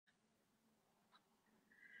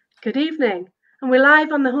good evening, and we're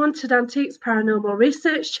live on the Haunted Antiques Paranormal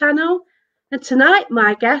Research channel. And tonight,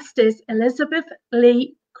 my guest is Elizabeth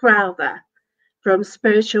Lee-Crowther from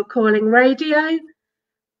Spiritual Calling Radio,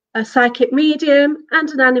 a psychic medium, and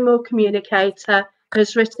an animal communicator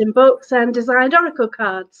who's written books and designed oracle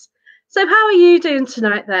cards. So, how are you doing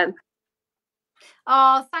tonight then?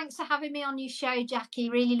 Oh, thanks for having me on your show,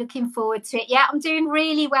 Jackie. Really looking forward to it. Yeah, I'm doing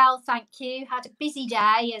really well, thank you. Had a busy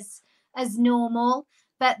day as normal,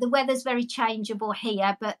 but the weather's very changeable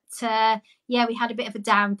here. But yeah, we had a bit of a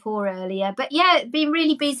downpour earlier. But yeah, been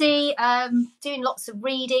really busy, doing lots of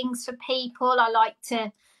readings for people. I like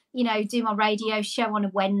to, do my radio show on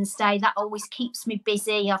a Wednesday. That always keeps me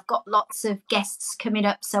busy. I've got lots of guests coming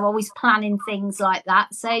up, so always planning things like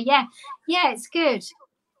that. So yeah, it's good.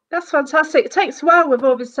 That's fantastic. It takes a while with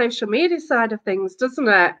all the social media side of things, doesn't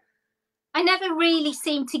it? I never really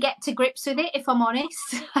seem to get to grips with it, if I'm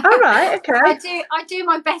honest. All right, okay. I do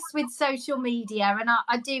my best with social media, and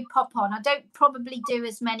I do pop on. I don't probably do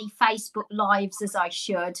as many Facebook lives as I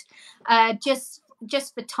should, just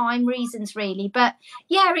for time reasons, really. But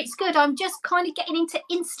yeah, it's good. I'm just kind of getting into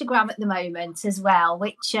Instagram at the moment as well,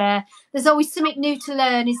 which there's always something new to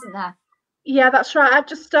learn, isn't there? Yeah, that's right.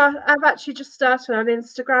 I've actually just started on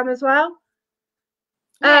Instagram as well.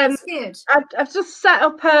 Yeah, it's good. I've just set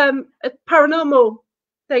up a paranormal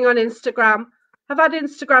thing on Instagram. I've had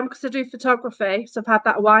Instagram because I do photography, so I've had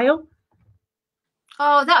that a while.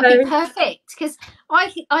 Oh, that would be perfect, because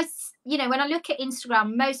I, when I look at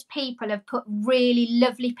Instagram, most people have put really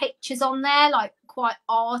lovely pictures on there, like quite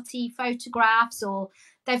arty photographs, or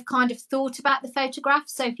they've kind of thought about the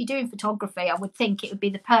photographs. So if you're doing photography, I would think it would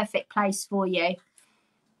be the perfect place for you.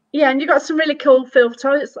 Yeah, and you've got some really cool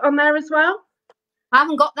filters on there as well. I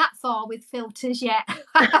haven't got that far with filters yet.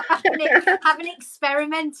 haven't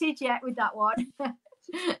experimented yet with that one.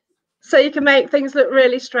 So you can make things look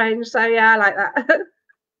really strange. So yeah, I like that.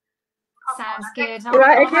 Sounds good.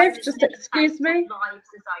 Right, okay, just excuse me.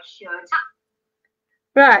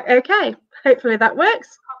 Right, okay. Hopefully that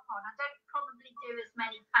works. I don't probably do as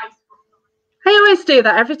many Facebook. I always do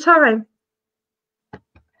that every time.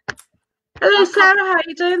 Hello, Sarah. How are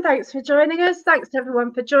you doing? Thanks for joining us. Thanks to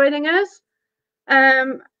everyone for joining us.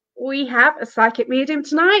 We have a psychic medium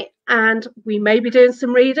tonight, and we may be doing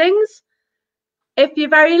some readings if you're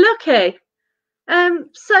very lucky.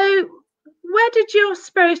 So where did your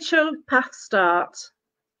spiritual path start?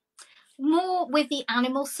 More with the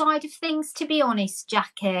animal side of things, to be honest,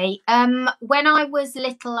 Jackie. When I was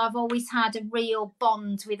little, I've always had a real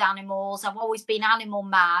bond with animals. I've always been animal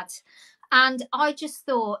mad. And I just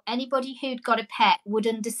thought anybody who'd got a pet would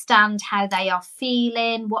understand how they are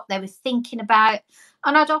feeling, what they were thinking about.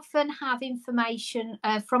 And I'd often have information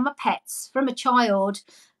from my pets, from a child,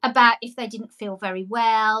 about if they didn't feel very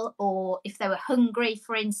well, or if they were hungry,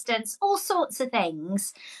 for instance, all sorts of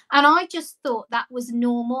things. And I just thought that was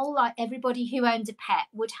normal, like everybody who owned a pet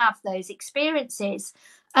would have those experiences.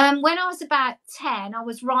 When I was about 10, I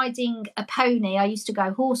was riding a pony. I used to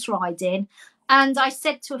go horse riding. And I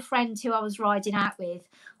said to a friend who I was riding out with,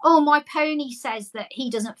 oh, my pony says that he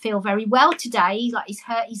doesn't feel very well today. Like he's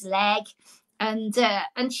hurt his leg. And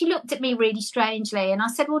she looked at me really strangely. And I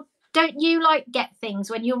said, well, don't you get things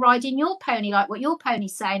when you're riding your pony, like what your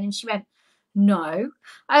pony's saying? And she went, no.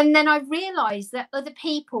 And then I realised that other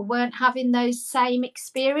people weren't having those same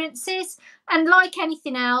experiences. And like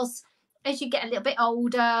anything else, as you get a little bit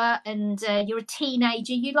older and you're a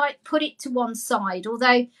teenager, you put it to one side.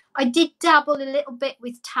 Although I did dabble a little bit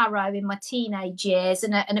with tarot in my teenage years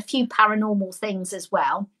and a few paranormal things as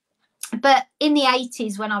well. But in the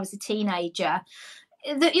 80s, when I was a teenager,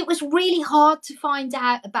 it was really hard to find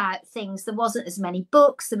out about things. There wasn't as many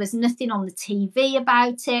books. There was nothing on the TV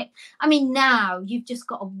about it. I mean, now you've just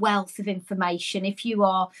got a wealth of information. If you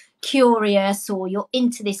are curious or you're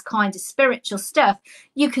into this kind of spiritual stuff,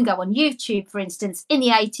 you can go on YouTube, for instance. In the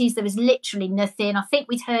 80s, there was literally nothing. I think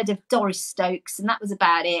we'd heard of Doris Stokes, and that was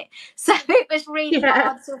about it. So it was really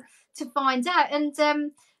hard to find out.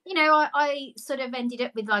 And I sort of ended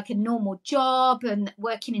up with a normal job and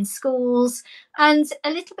working in schools. And a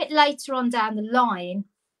little bit later on down the line,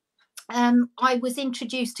 I was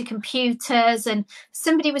introduced to computers, and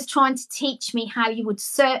somebody was trying to teach me how you would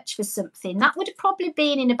search for something. That would have probably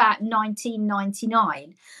been in about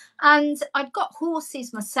 1999. And I'd got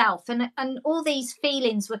horses myself, and all these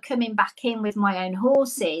feelings were coming back in with my own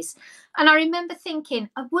horses. And I remember thinking,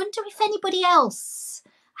 I wonder if anybody else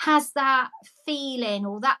has that feeling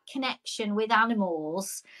or that connection with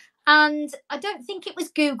animals. And I don't think it was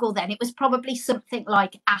Google then. It was probably something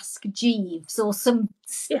like Ask Jeeves or something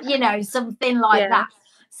like that.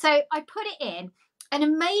 So I put it in, and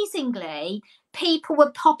amazingly, people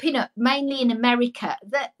were popping up, mainly in America,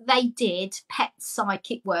 that they did pet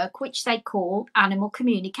psychic work, which they call animal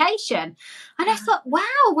communication. And I thought, wow,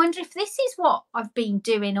 I wonder if this is what I've been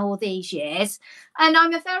doing all these years. And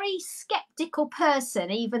I'm a very skeptical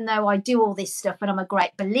person, even though I do all this stuff and I'm a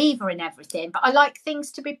great believer in everything. But I like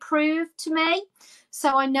things to be proved to me,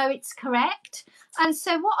 so I know it's correct. And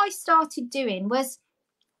so what I started doing was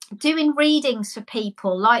doing readings for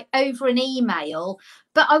people like over an email,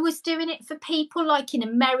 but I was doing it for people like in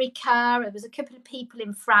America. There was a couple of people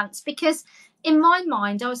in France, because in my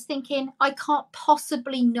mind I was thinking, I can't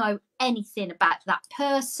possibly know anything about that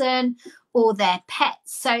person or their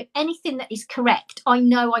pets, so anything that is correct, I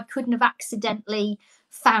know I couldn't have accidentally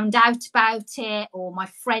found out about it, or my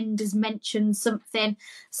friend has mentioned something.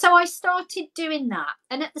 So I started doing that,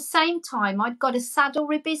 and at the same time I'd got a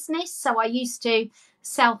saddlery business, so I used to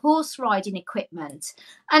sell horse riding equipment,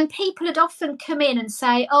 and people had often come in and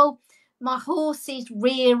say, oh, my horse is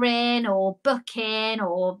rearing or bucking,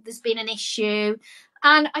 or there's been an issue.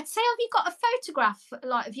 And I'd say, have you got a photograph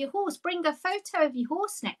like of your horse? Bring a photo of your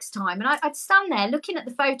horse next time. And I'd stand there looking at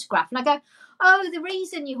the photograph and I go, oh, the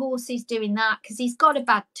reason your horse is doing that because he's got a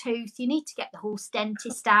bad tooth. You need to get the horse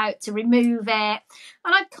dentist out to remove it. And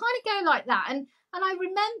I'd kind of go like that. And I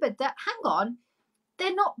remembered that, hang on,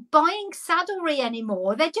 they're not buying saddlery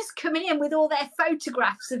anymore. They're just coming in with all their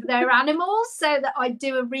photographs of their animals so that I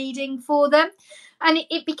do a reading for them. And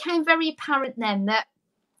it became very apparent then that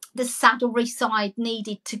the saddlery side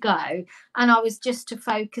needed to go, and I was just to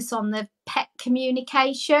focus on the pet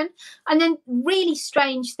communication. And then really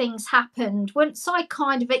strange things happened. Once I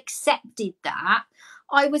kind of accepted that,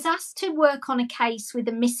 I was asked to work on a case with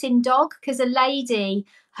a missing dog, because a lady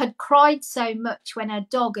had cried so much when her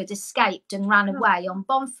dog had escaped and ran away on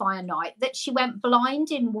bonfire night that she went blind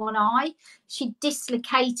in one eye. She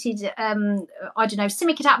dislocated, I don't know,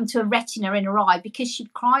 something had happened to her retina in her eye because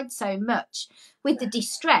she'd cried so much with the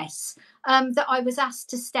distress, that I was asked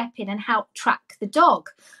to step in and help track the dog.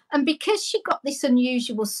 And because she got this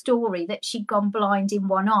unusual story that she'd gone blind in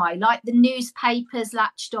one eye, like the newspapers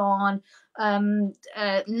latched on,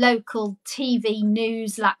 local TV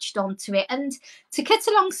news latched onto it. And to cut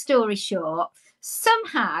a long story short,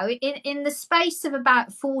 somehow in the space of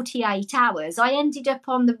about 48 hours, I ended up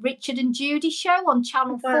on the Richard and Judy show on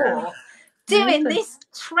Channel 4, doing this,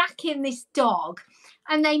 tracking this dog.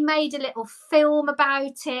 And they made a little film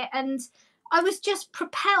about it. And I was just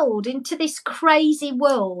propelled into this crazy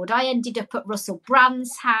world. I ended up at Russell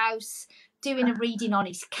Brand's house doing a reading on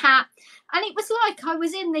his cat. And it was like I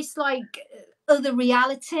was in this like other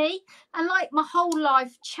reality, and like my whole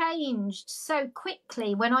life changed so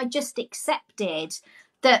quickly when I just accepted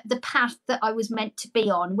that the path that I was meant to be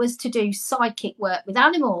on was to do psychic work with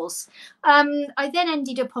animals. I then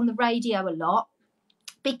ended up on the radio a lot,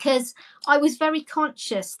 because I was very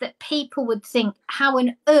conscious that people would think, how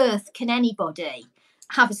on earth can anybody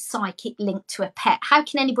have a psychic link to a pet? How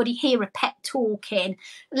can anybody hear a pet talking,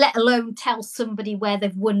 let alone tell somebody where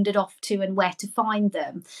they've wandered off to and where to find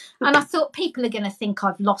them? And I thought people are going to think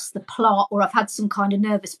I've lost the plot or I've had some kind of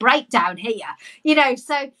nervous breakdown here, you know.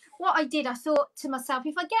 So what I did, I thought to myself,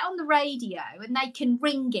 if I get on the radio and they can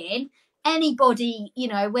ring in, anybody, you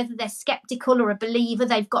know, whether they're skeptical or a believer,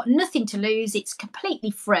 they've got nothing to lose. It's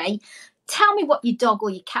completely free. Tell me what your dog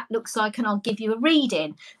or your cat looks like and I'll give you a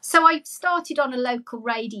reading. So I started on a local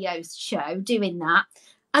radio show doing that,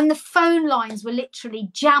 and the phone lines were literally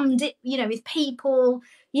jammed, you know, with people,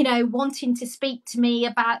 you know, wanting to speak to me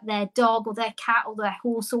about their dog or their cat or their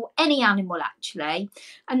horse or any animal actually.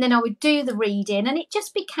 And then I would do the reading, and it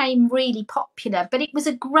just became really popular. But it was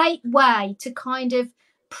a great way to kind of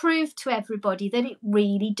prove to everybody that it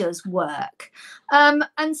really does work.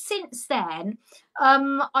 And since then,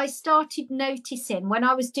 I started noticing when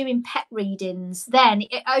I was doing pet readings, then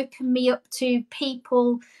it opened me up to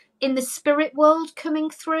people in the spirit world coming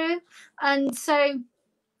through. And so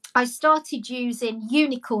I started using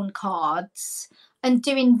unicorn cards and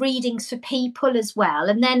doing readings for people as well.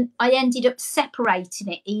 And then I ended up separating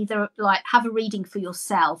it, either like have a reading for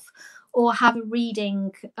yourself or have a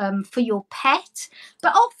reading for your pet.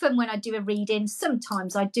 But often when I do a reading,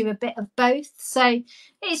 sometimes I do a bit of both. So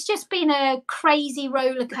it's just been a crazy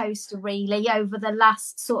roller coaster really over the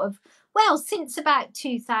last sort of, well, since about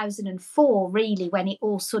 2004 really, when it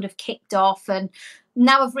all sort of kicked off. And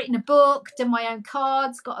now I've written a book, done my own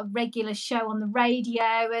cards, got a regular show on the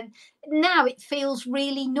radio, and now it feels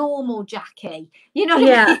really normal, Jackie. You know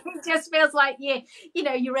what I mean? It just feels like you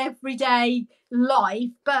know, your everyday life.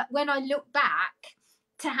 But when I look back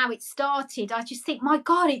to how it started, I just think, my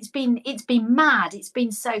God, it's been mad. It's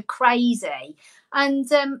been so crazy. And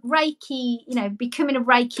Reiki, you know, becoming a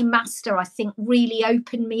Reiki master, I think really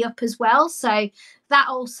opened me up as well. So that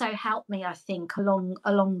also helped me, I think,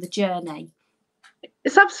 along the journey.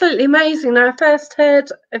 It's absolutely amazing. Now, I first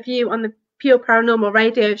heard of you on the Pure Paranormal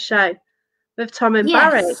radio show with Tom and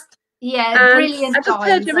Barry. Yes. Yeah, And brilliant I just guys,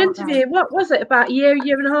 heard your interview. What was it, about a year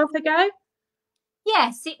and a half ago?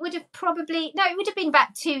 Yes, it would have it would have been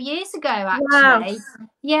about 2 years ago, Wow. actually.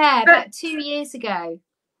 Yeah, But about 2 years ago.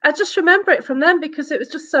 I just remember it from them because it was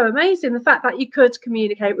just so amazing. The fact that you could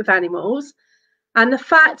communicate with animals, and the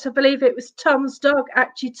fact, I believe it was Tom's dog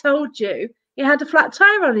actually told you he had a flat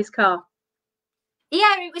tire on his car.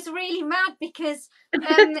 Yeah, it was really mad because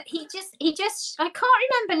he just I can't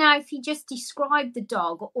remember now if he just described the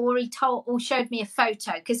dog or he told or showed me a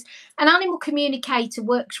photo, because an animal communicator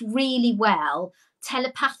works really well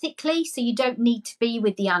telepathically, so you don't need to be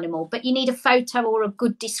with the animal, but you need a photo or a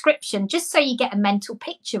good description just so you get a mental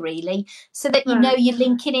picture, really, so that you know you're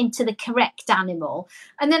linking into the correct animal.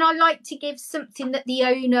 And then I like to give something that the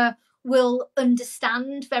owner will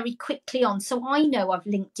understand very quickly on, so I know I've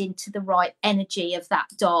linked into the right energy of that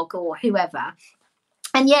dog or whoever.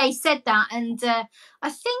 And yeah, he said that, and I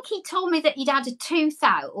think he told me that he'd had a tooth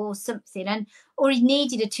out or something, or he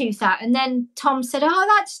needed a tooth out, and then Tom said,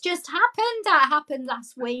 "Oh, that's just happened. That happened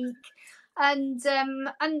last week." And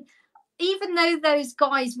even though those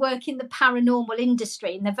guys work in the paranormal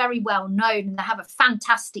industry and they're very well known and they have a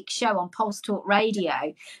fantastic show on Pulse Talk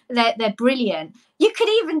Radio, they're brilliant. You could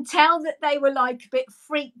even tell that they were like a bit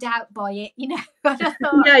freaked out by it, you know. But I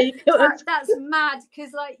thought, yeah, you could. That's mad,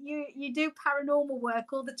 because like you do paranormal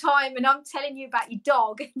work all the time, and I'm telling you about your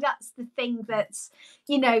dog, and that's the thing that's,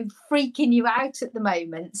 you know, freaking you out at the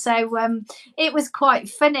moment. So it was quite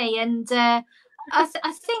funny, and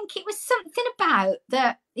I think it was something about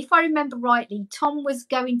that, if I remember rightly, Tom was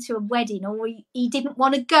going to a wedding, or he didn't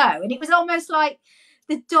want to go, and it was almost like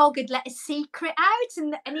the dog had let a secret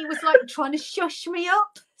out, and he was like trying to shush me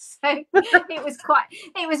up. So it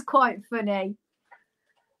was quite funny.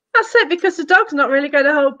 That's it, because the dog's not really going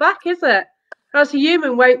to hold back, is it? As a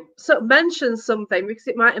human won't sort of mention something because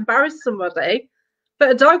it might embarrass somebody,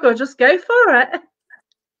 but a dog will just go for it.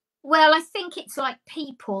 Well, I think it's like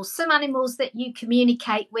people. Some animals that you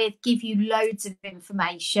communicate with give you loads of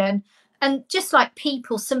information. And just like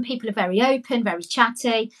people, some people are very open, very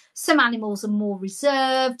chatty. Some animals are more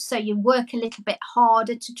reserved, so you work a little bit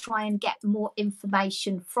harder to try and get more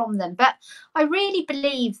information from them. But I really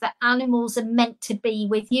believe that animals are meant to be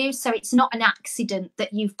with you, so it's not an accident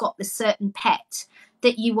that you've got the certain pet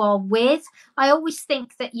that you are with. I always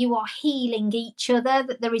think that you are healing each other,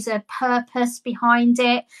 that there is a purpose behind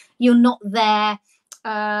it. You're not there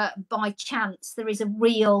by chance. There is a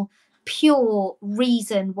real pure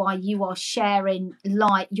reason why you are sharing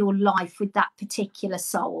your life with that particular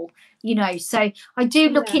soul, you know. So I do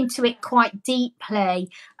look into it quite deeply,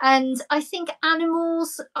 and I think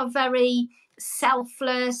animals are very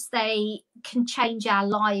selfless. They can change our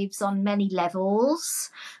lives on many levels,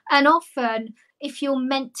 and often if you're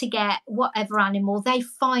meant to get whatever animal, they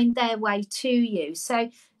find their way to you. So,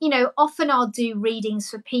 you know, often I'll do readings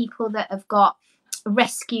for people that have got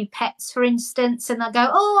rescue pets, for instance, and they'll go,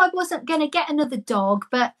 "Oh, I wasn't going to get another dog,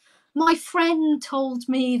 but my friend told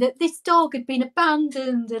me that this dog had been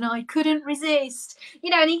abandoned and I couldn't resist." You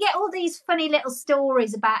know, and you get all these funny little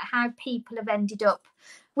stories about how people have ended up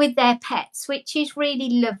with their pets, which is really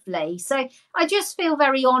lovely. So I just feel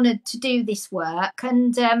very honoured to do this work,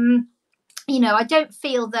 and you know, I don't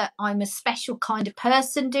feel that I'm a special kind of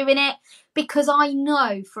person doing it, because I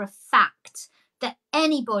know for a fact that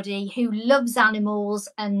anybody who loves animals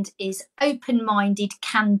and is open-minded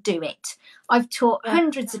can do it. I've taught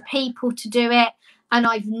hundreds of people to do it, and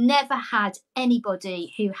I've never had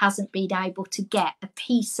anybody who hasn't been able to get a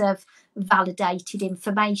piece of validated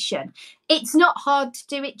information. It's not hard to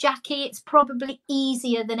do it, Jackie. It's probably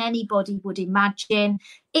easier than anybody would imagine.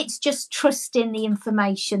 It's just trusting the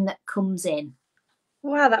information that comes in.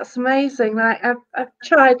 Wow, that's amazing. Like I've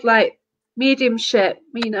tried like mediumship,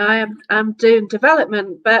 you know, I'm doing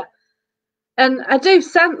development, and I do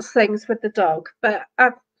sense things with the dog, but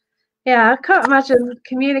I can't imagine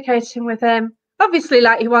communicating with him. Obviously,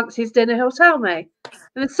 like he wants his dinner, he'll tell me. And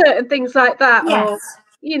there's certain things like that, yes. or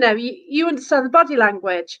you know, you understand the body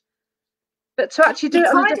language. But to actually do it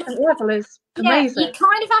on a different level is amazing. You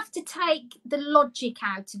kind of have to take the logic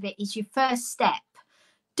out of it is your first step.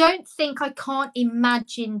 Don't think I can't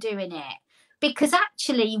imagine doing it, because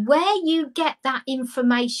actually where you get that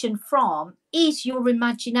information from is your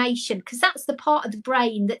imagination, because that's the part of the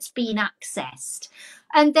brain that's being accessed.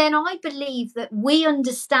 And then I believe that we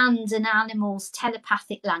understand an animal's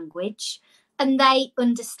telepathic language, and they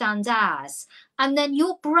understand ours. And then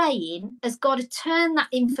your brain has got to turn that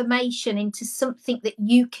information into something that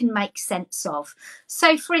you can make sense of.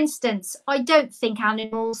 So, for instance, I don't think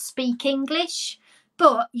animals speak English,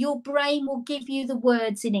 but your brain will give you the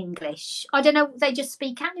words in English. I don't know, they just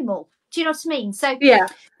speak animal. Do you know what I mean? So Yeah.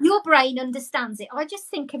 your brain understands it. I just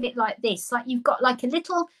think of it like this, like you've got like a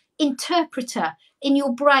little interpreter in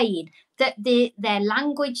your brain that their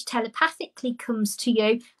language telepathically comes to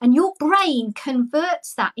you, and your brain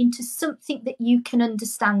converts that into something that you can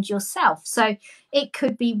understand yourself. So it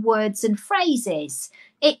could be words and phrases,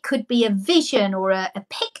 it could be a vision or a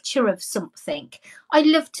picture of something. I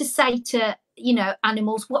love to say to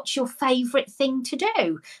animals, what's your favorite thing to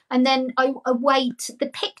do? And then I await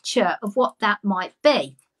the picture of what that might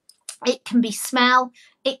be. It can be smell,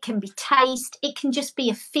 it can be taste, it can just be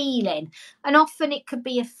a feeling. And often it could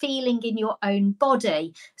be a feeling in your own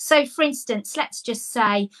body. So, for instance, let's just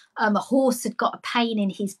say a horse had got a pain in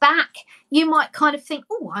his back. You might kind of think,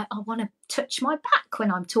 oh, I want to touch my back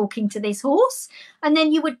when I'm talking to this horse. And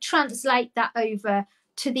then you would translate that over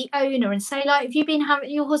to the owner and say, like, have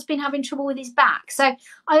your horse been having trouble with his back? So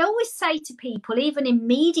I always say to people, even in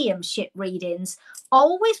mediumship readings,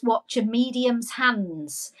 always watch a medium's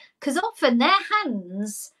hands, because often their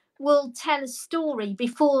hands will tell a story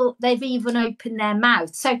before they've even opened their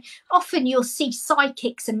mouth. So often you'll see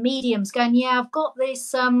psychics and mediums going, yeah, I've got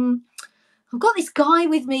this guy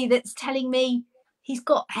with me that's telling me he's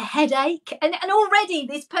got a headache, and already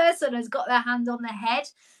this person has got their hand on their head.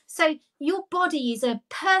 So your body is a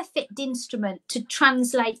perfect instrument to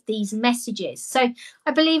translate these messages. So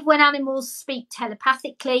I believe when animals speak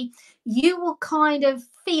telepathically, you will kind of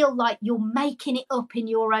feel like you're making it up in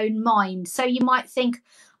your own mind. So you might think,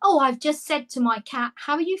 oh, I've just said to my cat,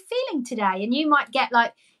 how are you feeling today? And you might get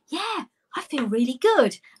like, yeah, I feel really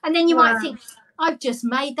good. And then you might think, I've just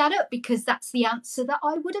made that up because that's the answer that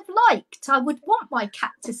I would have liked. I would want my cat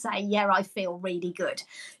to say, yeah, I feel really good.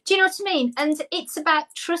 Do you know what I mean? And it's about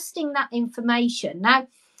trusting that information. Now,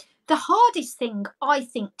 the hardest thing I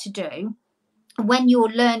think to do when you're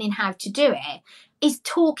learning how to do it is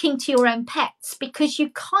talking to your own pets, because you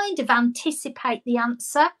kind of anticipate the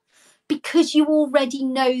answer because you already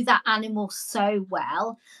know that animal so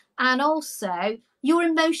well. And also you're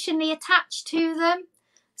emotionally attached to them.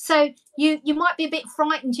 So you might be a bit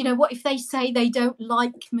frightened, what if they say they don't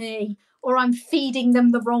like me, or I'm feeding them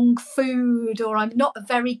the wrong food, or I'm not a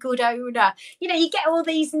very good owner. You get all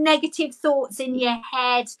these negative thoughts in your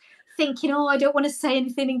head thinking, oh, I don't want to say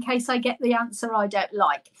anything in case I get the answer I don't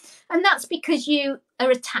like. And that's because you are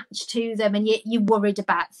attached to them and you're worried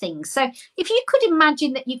about things. So if you could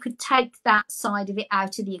imagine that you could take that side of it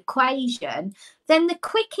out of the equation, then the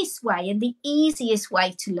quickest way and the easiest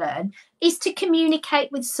way to learn is to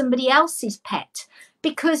communicate with somebody else's pet,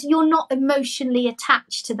 because you're not emotionally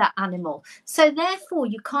attached to that animal. So therefore,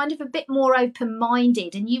 you're kind of a bit more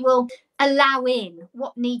open-minded, and you will allow in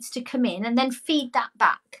what needs to come in and then feed that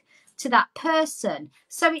back to that person.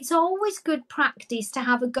 So it's always good practice to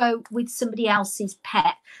have a go with somebody else's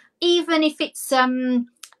pet, even if it's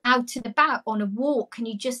out and about on a walk and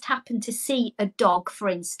you just happen to see a dog, for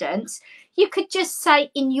instance. You could just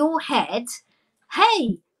say in your head,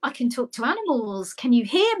 hey, I can talk to animals, can you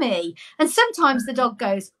hear me? And sometimes the dog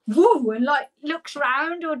goes woo and like looks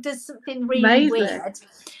round or does something really weird,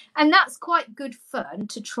 and that's quite good fun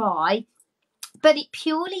to try. But it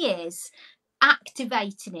purely is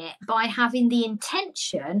activating it by having the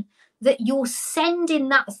intention that you're sending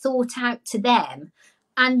that thought out to them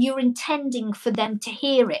and you're intending for them to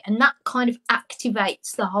hear it, and that kind of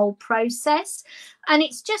activates the whole process. And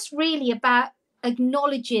it's just really about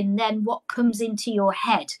acknowledging then what comes into your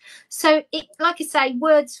head. So it, like I say,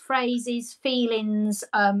 words, phrases, feelings,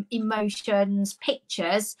 emotions,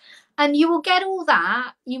 pictures, and you will get all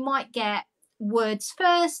that. You might get words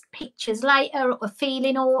first, pictures later, or a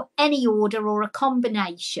feeling, or any order or a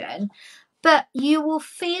combination, but you will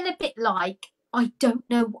feel a bit like, I don't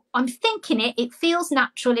know, I'm thinking it, it feels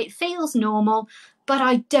natural, it feels normal, but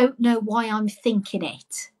I don't know why I'm thinking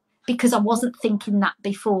it, because I wasn't thinking that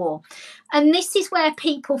before. And this is where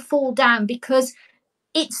people fall down, because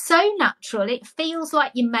it's so natural, it feels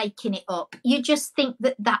like you're making it up. You just think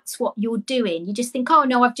that that's what you're doing. You just think, oh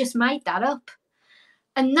no, I've just made that up.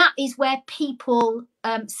 And that is where people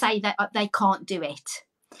say that they can't do it.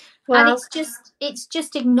 Well, and it's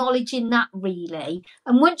just acknowledging that, really.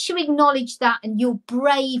 And once you acknowledge that and you're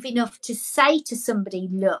brave enough to say to somebody,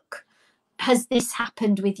 look, has this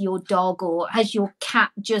happened with your dog, or has your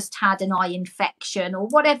cat just had an eye infection, or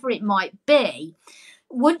whatever it might be,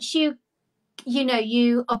 once you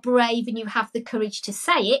are brave and you have the courage to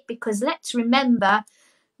say it, because let's remember,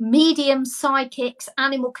 mediums, psychics,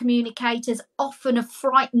 animal communicators often are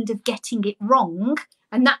frightened of getting it wrong,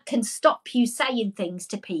 and that can stop you saying things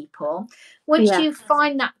to people. Once you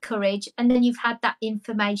find that courage and then you've had that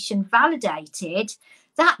information validated,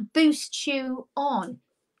 that boosts you on.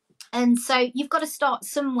 And so you've got to start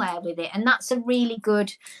somewhere with it, and that's a really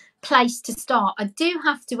good place to start. I do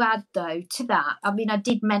have to add though to that, I mean, I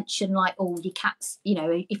did mention like, oh, your cat's, you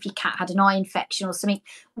know, if your cat had an eye infection or something,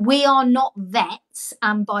 we are not vets,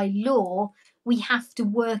 and by law we have to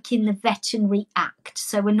work in the Veterinary Act,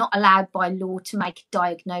 so we're not allowed by law to make a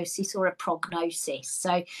diagnosis or a prognosis.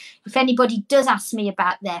 So if anybody does ask me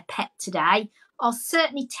about their pet today, I'll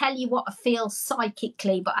certainly tell you what I feel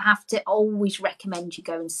psychically, but I have to always recommend you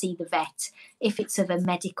go and see the vet if it's of a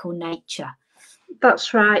medical nature.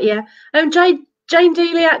 That's right, yeah. Jane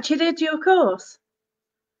Dealey actually did your course.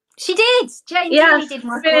 She did. Jane Dealey did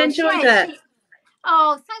my course. Really enjoyed it.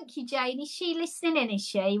 Oh, thank you, Jane. Is she listening in, is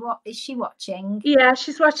she? What is she watching? Yeah,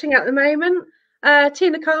 she's watching at the moment.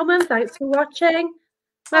 Tina Coleman, thanks for watching.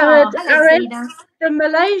 Hello, Tina. From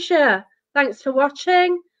Malaysia, thanks for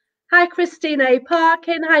watching. Hi, Christine A.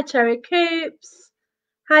 Parkin. Hi, Terry Coops.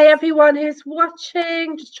 Hi, everyone who's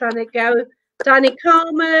watching. Just trying to go. Danny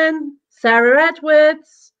Coleman, Sarah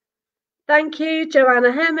Edwards. Thank you,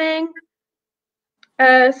 Joanna Hemming.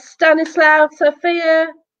 Stanislaw,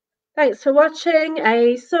 Sophia. Thanks for watching.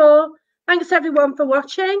 Thanks, everyone, for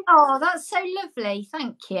watching. Oh, that's so lovely.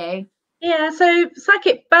 Thank you. Yeah, so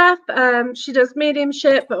Psychic Beth, she does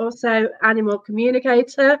mediumship, but also animal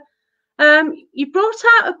communicator. You brought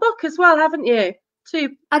out a book as well, haven't you?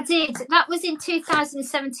 I did. That was in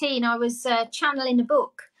 2017. I was channeling a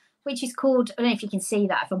book, which is called, I don't know if you can see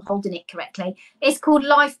that, if I'm holding it correctly. It's called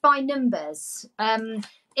Life by Numbers.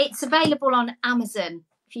 It's available on Amazon.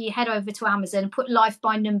 If you head over to Amazon, put Life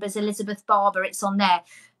by Numbers, Elizabeth Barber, it's on there.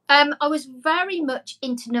 I was very much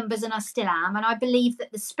into numbers, and I still am, and I believe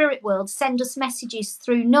that the spirit world send us messages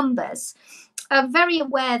through numbers. I'm very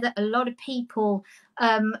aware that a lot of people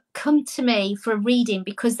come to me for a reading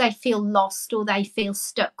because they feel lost, or they feel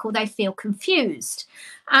stuck, or they feel confused.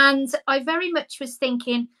 And I very much was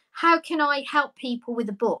thinking, how can I help people with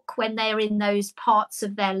a book when they're in those parts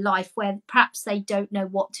of their life where perhaps they don't know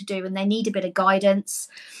what to do and they need a bit of guidance,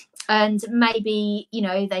 and maybe, you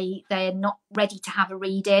know, they're not ready to have a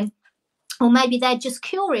reading, or maybe they're just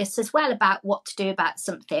curious as well about what to do about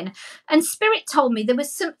something. And Spirit told me there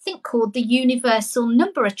was something called the universal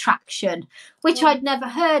number attraction, which I'd never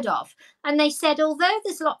heard of. And they said, although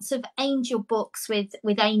there's lots of angel books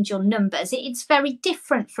with angel numbers, it's very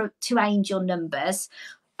different to angel numbers,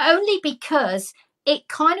 only because it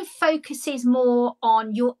kind of focuses more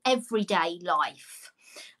on your everyday life.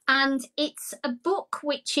 And it's a book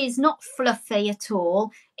which is not fluffy at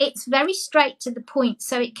all. It's very straight to the point.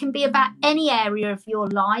 So it can be about any area of your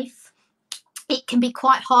life. It can be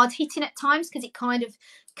quite hard hitting at times because it kind of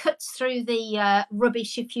cuts through the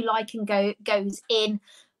rubbish, if you like, and goes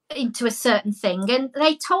into a certain thing. And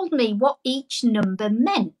they told me what each number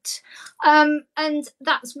meant, and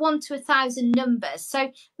that's 1 to 1,000 numbers.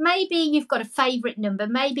 So maybe you've got a favorite number,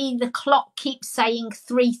 maybe the clock keeps saying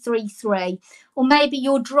 333, or maybe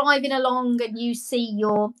you're driving along and you see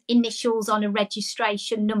your initials on a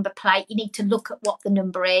registration number plate. You need to look at what the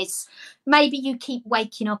number is. Maybe you keep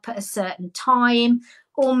waking up at a certain time,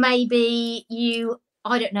 or maybe you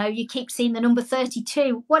keep seeing the number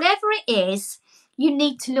 32. Whatever it is, you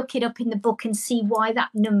need to look it up in the book and see why that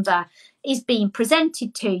number is being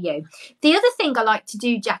presented to you. The other thing I like to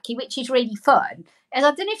do, Jackie, which is really fun, is,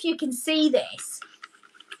 I don't know if you can see this.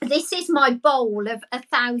 This is my bowl of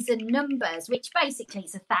 1,000 numbers, which basically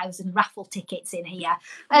is 1,000 raffle tickets in here.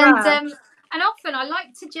 And wow. And often I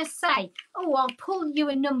like to just say, oh, I'll pull you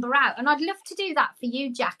a number out. And I'd love to do that for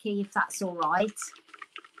you, Jackie, if that's all right.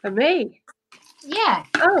 For me? Yeah.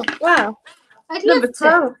 Oh, wow. I'd Number love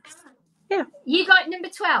 12. to. Yeah. You'd like number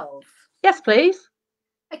 12? Yes, please.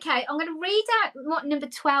 Okay, I'm going to read out what number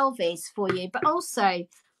 12 is for you, but also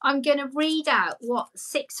I'm going to read out what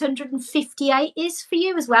 658 is for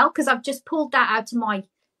you as well, because I've just pulled that out of my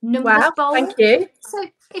numbers bowl. Thank you. So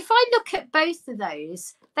if I look at both of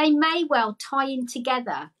those, they may well tie in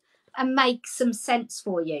together and make some sense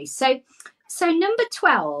for you. So number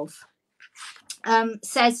 12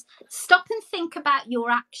 says, stop and think about your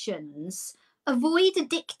actions. Avoid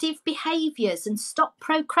addictive behaviours and stop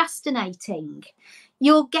procrastinating.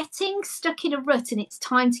 You're getting stuck in a rut and it's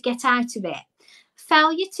time to get out of it.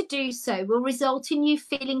 Failure to do so will result in you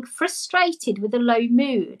feeling frustrated with a low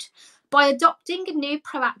mood. By adopting a new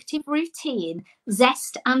proactive routine,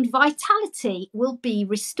 zest and vitality will be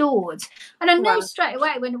restored. And I know straight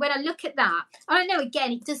away when I look at that, and I know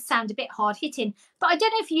again it does sound a bit hard hitting, but I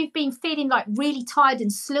don't know if you've been feeling like really tired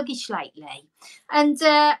and sluggish lately. And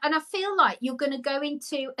I feel like you're going to go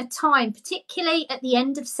into a time, particularly at the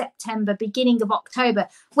end of September, beginning of October,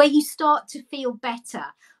 where you start to feel better.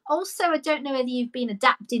 Also, I don't know whether you've been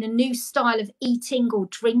adapting a new style of eating or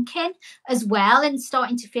drinking as well and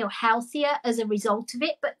starting to feel healthier as a result of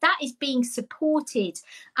it, but that is being supported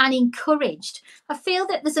and encouraged. I feel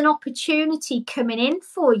that there's an opportunity coming in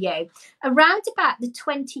for you around about the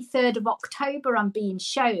 23rd of October, I'm being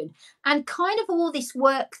shown, and kind of all this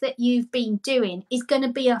work that you've been doing is going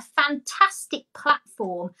to be a fantastic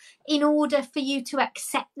platform in order for you to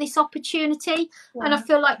accept this opportunity. And I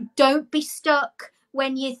feel like don't be stuck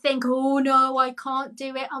when you think, oh no, I can't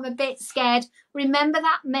do it, I'm a bit scared. Remember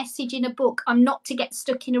that message in a book, I'm not to get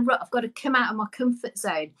stuck in a rut, I've got to come out of my comfort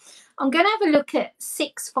zone. I'm going to have a look at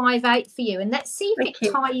 658 for you, and let's see if it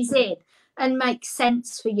ties in and makes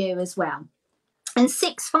sense for you as well. And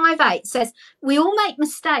 658 says, we all make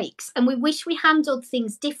mistakes and we wish we handled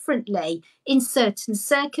things differently in certain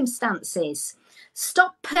circumstances.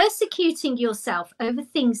 Stop persecuting yourself over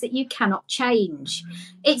things that you cannot change.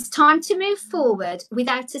 It's time to move forward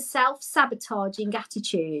without a self-sabotaging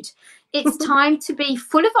attitude. It's time to be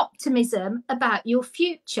full of optimism about your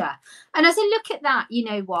future. And as I look at that, you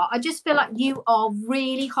know what? I just feel like you are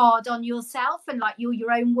really hard on yourself and like you're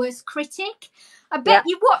your own worst critic. I bet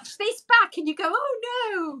you watch this back and you go, oh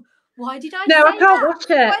no, why did I say that? No, I can't watch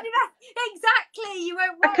it. Exactly, you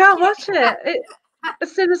won't watch it. I can't watch it.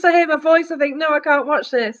 As soon as I hear my voice, I think, no, I can't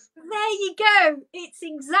watch this. There you go. It's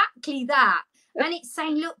exactly that. And it's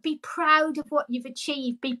saying, look, be proud of what you've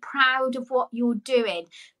achieved. Be proud of what you're doing.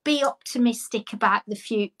 Be optimistic about the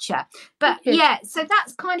future. But yeah, so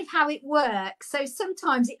that's kind of how it works. So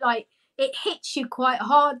sometimes it hits you quite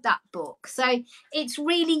hard, that book. So it's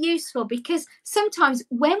really useful because sometimes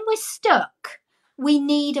when we're stuck, we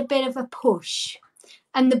need a bit of a push.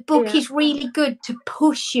 And the book is really good to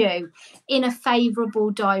push you in a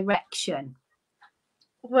favourable direction.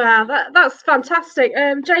 Wow, that's fantastic.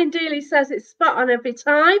 Jane Dealey says it's spot on every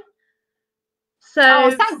time.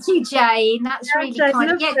 So thank you, Jane. That's really Jane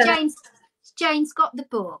kind. Yeah, Jane's got the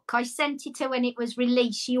book. I sent it to her when it was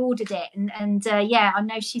released. She ordered it, and yeah, I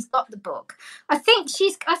know she's got the book. I think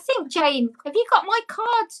Jane. Have you got my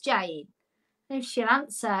cards, Jane? No, she'll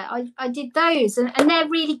answer. I did those, and they're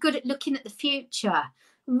really good at looking at the future.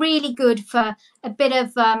 Really good for a bit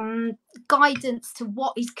of guidance to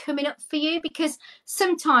what is coming up for you, because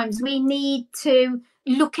sometimes we need to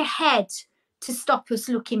look ahead to stop us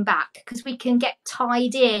looking back, because we can get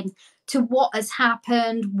tied in to what has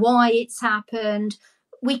happened, why it's happened.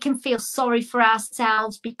 We can feel sorry for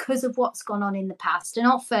ourselves because of what's gone on in the past. And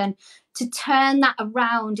often to turn that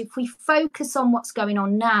around, if we focus on what's going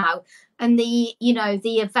on now and the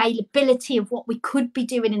availability of what we could be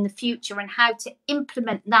doing in the future and how to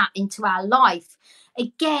implement that into our life,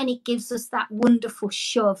 again, it gives us that wonderful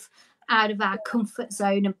shove out of our comfort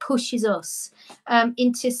zone and pushes us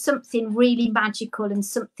into something really magical and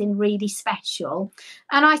something really special.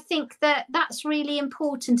 And I think that that's really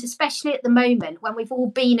important, especially at the moment when we've all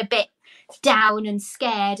been a bit down and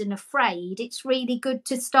scared and afraid. It's really good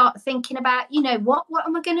to start thinking about, what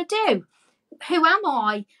am I going to do? Who am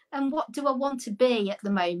I? And what do I want to be at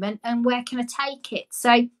the moment? And where can I take it?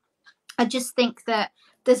 So I just think that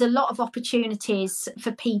there's a lot of opportunities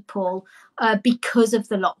for people because of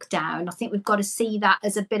the lockdown. I think we've got to see that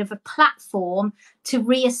as a bit of a platform to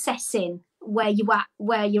reassessing where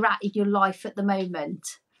you're at in your life at the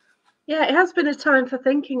moment. Yeah, it has been a time for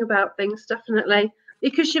thinking about things, definitely,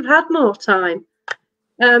 because you've had more time.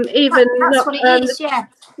 Not doing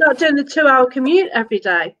the 2-hour commute every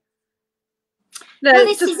day. No,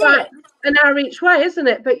 well, just like an hour each way, isn't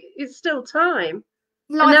it? But it's still time.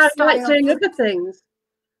 Lifestyle. And now you're doing other things.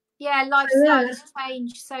 Yeah, lifestyle has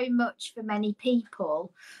changed so much for many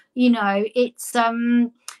people. It's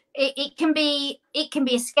it can be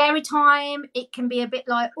a scary time. It can be a bit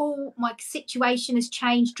like, oh, my situation has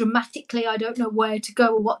changed dramatically. I don't know where to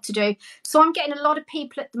go or what to do. So I'm getting a lot of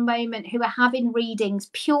people at the moment who are having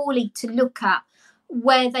readings purely to look at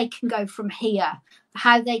where they can go from here,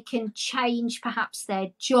 how they can change perhaps their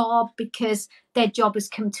job because their job has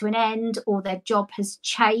come to an end or their job has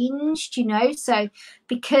changed, So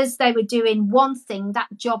because they were doing one thing, that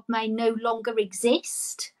job may no longer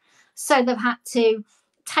exist. So they've had to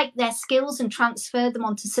take their skills and transfer them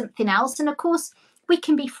onto something else. And of course, we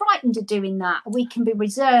can be frightened of doing that. We can be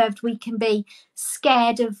reserved. We can be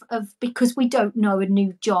scared of because we don't know a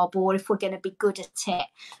new job or if we're going to be good at it.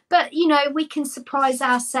 But, you know, we can surprise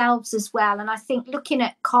ourselves as well. And I think looking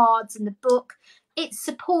at cards and the book, it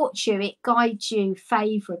supports you. It guides you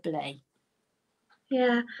favourably.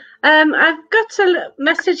 Yeah. I've got a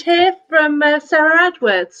message here from Sarah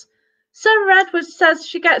Edwards. Sarah Edwards says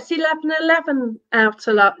she gets 11:11 out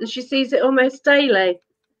a lot and she sees it almost daily.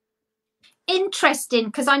 Interesting,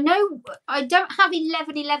 because I know I don't have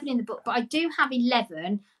 11:11 in the book, but I do have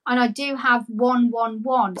 11 and I do have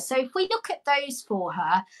 111. So if we look at those for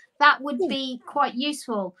her, that would be quite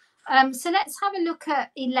useful. So let's have a look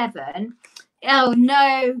at 11. Oh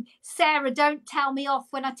no, Sarah, don't tell me off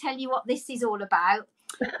when I tell you what this is all about.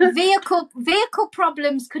 Vehicle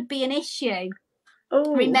problems could be an issue.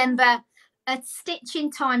 Oh. Remember, a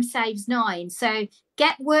stitching time saves 9. So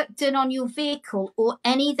get work done on your vehicle or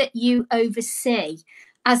any that you oversee,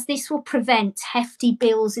 as this will prevent hefty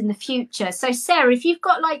bills in the future. So Sarah, if you've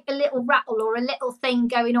got like a little rattle or a little thing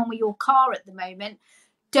going on with your car at the moment,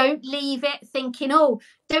 don't leave it thinking, oh,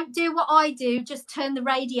 don't do what I do, just turn the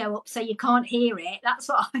radio up so you can't hear it. That's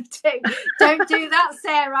what I do. Don't do that,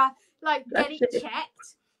 Sarah. Like, get it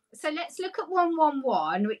checked. So let's look at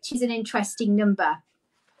 111, which is an interesting number.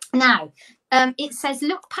 Now, it says,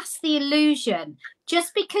 look past the illusion.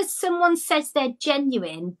 Just because someone says they're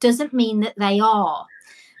genuine doesn't mean that they are.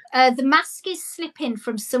 The mask is slipping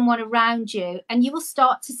from someone around you and you will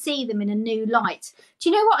start to see them in a new light. Do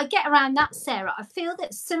you know what I get around that, Sarah? I feel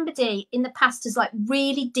that somebody in the past has like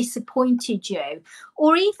really disappointed you,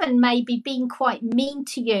 or even maybe been quite mean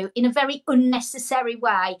to you in a very unnecessary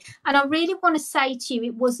way. And I really want to say to you,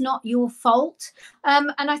 it was not your fault.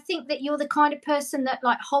 And I think that you're the kind of person that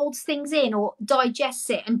like holds things in or digests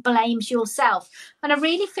it and blames yourself. And I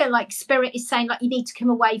really feel like Spirit is saying like you need to come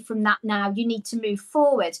away from that now. You need to move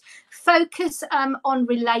forward. Focus on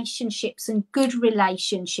relationships and good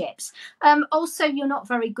relationships. Also, you're not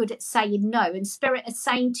very good at saying no, and Spirit is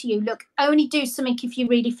saying to you, look, only do something if you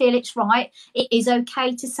really feel it's right. It is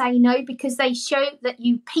okay to say no, because they show that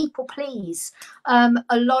you people please a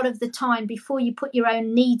lot of the time. Before you put your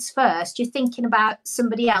own needs first, you're thinking about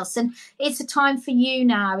somebody else, and it's a time for you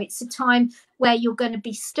now. It's a time where you're going to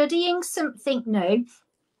be studying something new.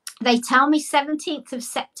 They tell me 17th of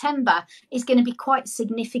September is going to be quite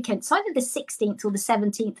significant. It's either the 16th or the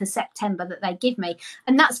 17th of September that they give me.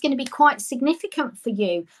 And that's going to be quite significant for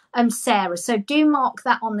you, Sarah. So do mark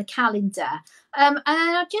that on the calendar. And then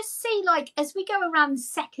I just see, like, as we go around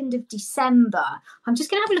the 2nd of December, I'm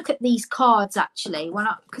just going to have a look at these cards, actually,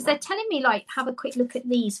 because they're telling me, like, have a quick look at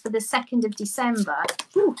these for the 2nd of December.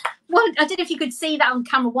 Ooh, well, I don't know if you could see that on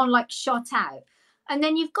camera, one, like, shot out. And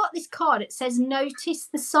then you've got this card. It says, notice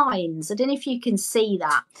the signs. I don't know if you can see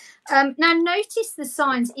that. Now, notice the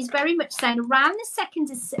signs is very much saying around the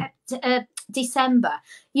 2nd of December,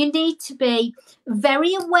 you need to be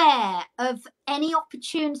very aware of any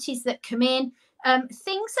opportunities that come in,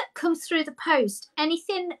 things that come through the post,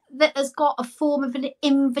 anything that has got a form of an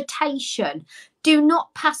invitation. Do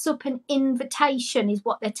not pass up an invitation is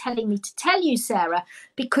what they're telling me to tell you, Sarah,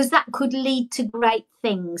 because that could lead to great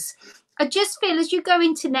things. I just feel as you go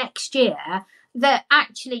into next year that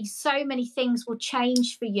actually so many things will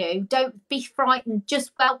change for you. Don't be frightened.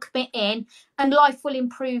 Just welcome it in and life will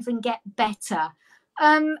improve and get better.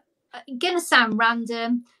 Gonna sound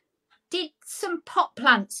random. Did some pot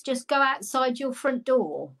plants just go outside your front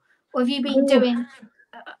door? Or have you been doing...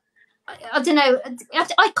 I don't know.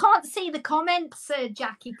 I can't see the comments,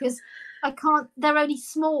 Jackie, because I can't... They're only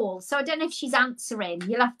small. So I don't know if she's answering.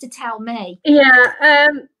 You'll have to tell me. Yeah,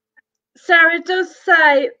 Sarah does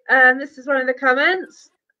say, this is one of the comments,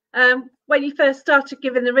 when you first started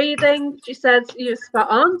giving the reading, she said you were spot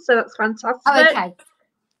on, so that's fantastic. Oh, okay.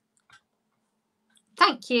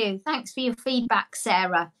 Thank you. Thanks for your feedback,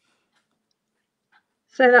 Sarah.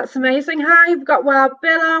 So that's amazing. Hi, we've got Wild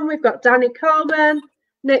Bill on, we've got Danny Coleman,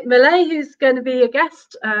 Nick Millay, who's going to be a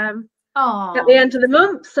guest at the end of the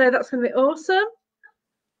month, so that's going to be awesome.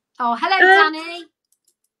 Oh, hello, Danny.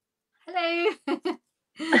 Hello.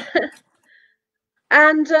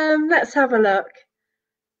 And let's have a look.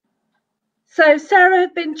 So Sarah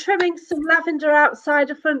had been trimming some lavender outside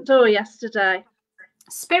her front door yesterday.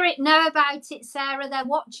 Spirit know about it, Sarah. They're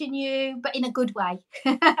watching you, but in a good way.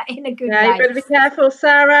 In a good way. You've got to be careful,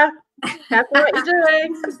 Sarah. Careful what you're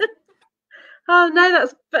doing. Oh no,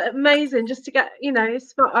 that's amazing. Just to get, you know,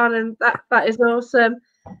 spot on, and that is awesome.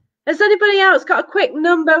 Has anybody else got a quick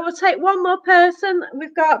number? We'll take one more person.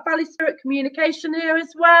 We've got Valley Spirit Communication here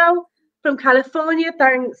as well from California.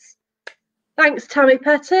 Thanks, Tammy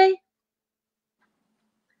Petty.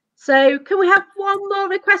 So can we have one more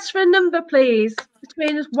request for a number, please?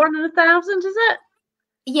 Between 1 and 1,000, is it?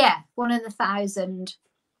 Yeah, 1 in 1,000.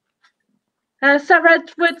 Sarah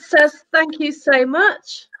Edward says, thank you so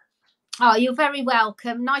much. Oh, you're very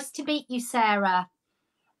welcome. Nice to meet you, Sarah.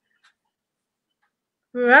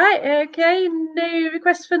 Right, okay, no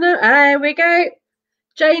request for no. There we go.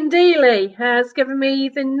 Jane Dealey has given me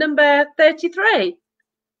the number 33.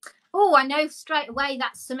 Oh, I know straight away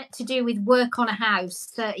that's something to do with work on a house,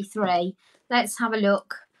 33. Let's have a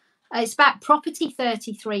look. It's about property,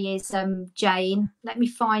 33 is, Jane. Let me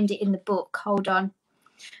find it in the book. Hold on.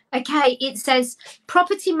 Okay, it says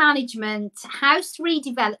property management, house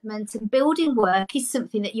redevelopment and building work is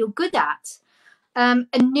something that you're good at. A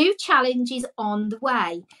new challenge is on the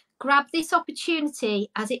way. Grab this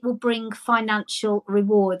opportunity as it will bring financial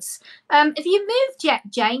rewards. Have you moved yet,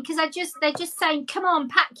 Jane? Because they're just saying, come on,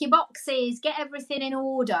 pack your boxes, get everything in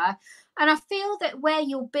order. And I feel that where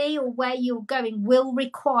you'll be or where you're going will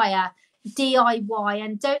require DIY,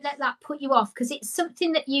 and don't let that put you off, because it's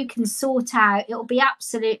something that you can sort out. It'll be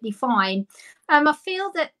absolutely fine. I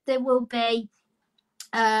feel that there will be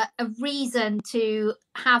a reason to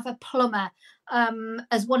have a plumber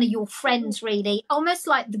as one of your friends, really. Almost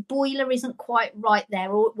like the boiler isn't quite right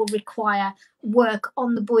there, or it will require work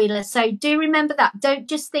on the boiler. So do remember that. Don't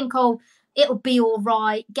just think, oh, it'll be all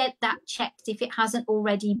right. Get that checked if it hasn't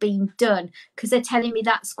already been done, because they're telling me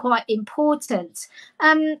that's quite important.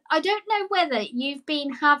 I don't know whether you've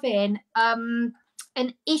been having an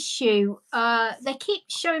issue. They keep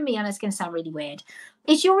showing me, and it's going to sound really weird.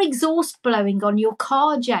 Is your exhaust blowing on your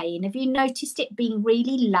car, Jane? Have you noticed it being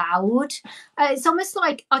really loud? It's almost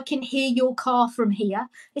like I can hear your car from here.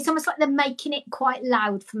 It's almost like they're making it quite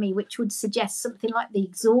loud for me, which would suggest something like the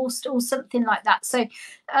exhaust or something like that. So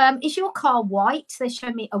is your car white? They show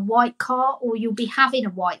me a white car, or you'll be having a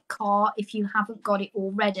white car if you haven't got it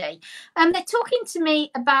already. They're talking to me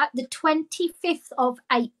about the 25th of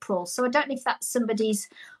April. So I don't know if that's somebody's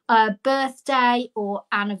birthday or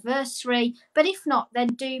anniversary, but if not, then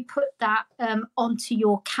do put that onto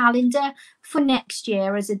your calendar for next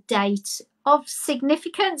year as a date of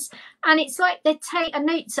significance. And it's like they take, I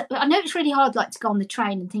know it's really hard, like, to go on the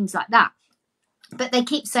train and things like that, but they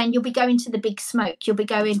keep saying you'll be going to the big smoke, you'll be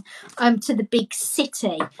going to the big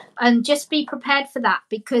city, and just be prepared for that,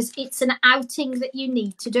 because it's an outing that you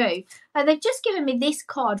need to do. They've just given me this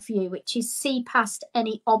card for you, which is see past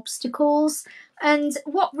any obstacles. And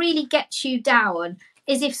what really gets you down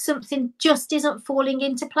is if something just isn't falling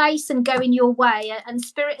into place and going your way. And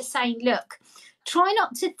Spirit is saying, look, try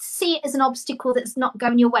not to see it as an obstacle that's not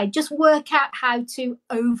going your way. Just work out how to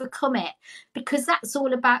overcome it, because that's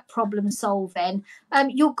all about problem solving.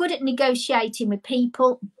 You're good at negotiating with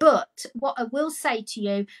people, but what I will say to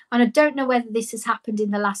you, and I don't know whether this has happened in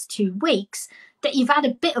the last 2 weeks, that you've had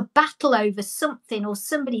a bit of battle over something, or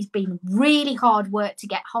somebody's been really hard work to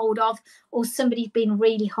get hold of, or somebody's been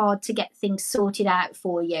really hard to get things sorted out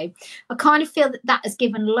for you. I kind of feel that that has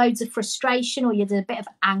given loads of frustration, or there's a bit of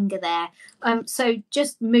anger there. So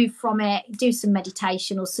just move from it, do some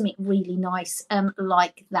meditation or something really nice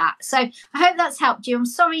like that. So I hope that's helped you. I'm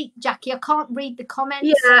sorry, Jackie, I can't read the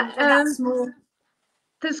comments. Yeah, that's more.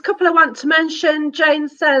 There's a couple I want to mention. Jane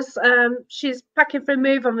says she's packing for a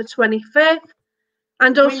move on the 25th.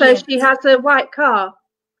 And also Brilliant. she has a white car.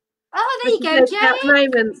 Oh, there you go, Jane. At the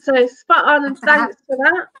moment. So spot on, and thanks for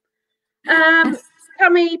that.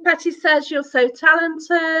 Cammy Petty says you're so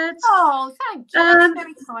talented. Oh, thank you. That's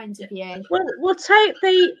very kind of you. We'll take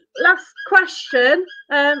the last question.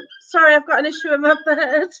 Sorry, I've got an issue with my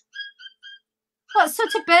bird. What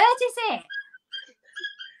sort of bird is it?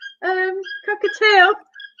 Cockatiel.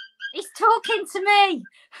 He's talking to me.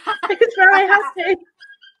 He's very happy.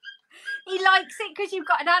 He likes it because you've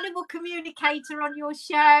got an animal communicator on your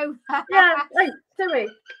show. Yeah, hey, Stewie.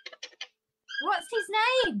 What's his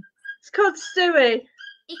name? It's called Stewie.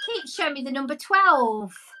 He keeps showing me the number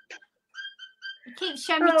 12. He keeps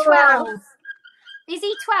showing me 12. Wow. Is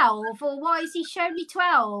he 12, or why is he showing me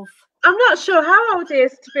 12? I'm not sure how old he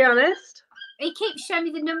is, to be honest. He keeps showing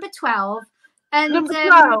me the number 12. And number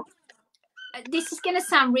 12. This is going to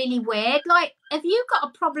sound really weird. Like, have you got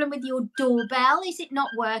a problem with your doorbell? Is it not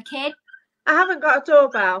working? I haven't got a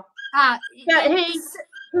doorbell. Yeah, he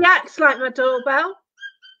acts like my doorbell.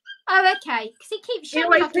 Oh, okay. Because he keeps showing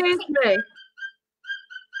me. He always hears me.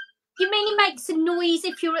 You mean he makes a noise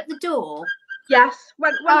if you're at the door? Yes.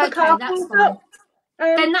 When the car pulls up.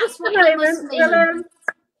 Then that's what it must mean.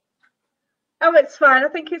 Oh, it's fine. I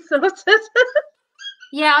think it's sorted.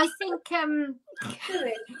 Yeah, I think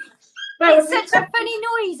it's such a funny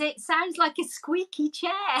noise. It sounds like a squeaky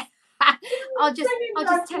chair. I'll just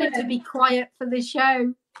tell him to be quiet for the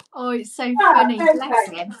show. Oh, it's so Ah, funny. Bless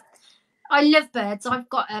okay. him. I love birds. I've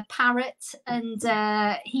got a parrot and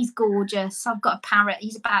he's gorgeous. I've got a parrot.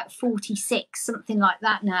 He's about 46, something like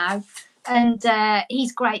that now. And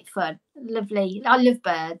he's great fun. Lovely. I love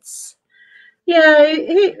birds. Yeah,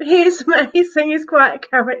 he's amazing. He's quite a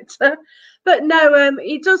character. But no,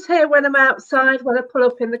 he does hear when I'm outside, when I pull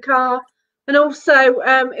up in the car. And also,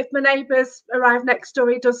 if my neighbours arrive next door,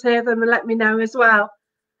 he does hear them and let me know as well.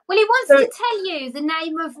 Well, he wants So, to tell you the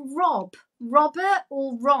name of Rob, Robert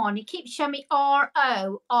or Ron. He keeps showing me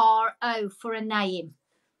R-O for a name.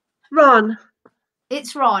 Ron.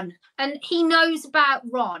 It's Ron. And he knows about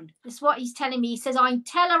Ron. That's what he's telling me. He says, I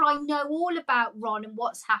tell her I know all about Ron and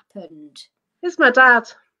what's happened. It's my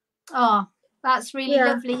dad. Oh, that's really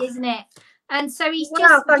Yeah. lovely, isn't it? And so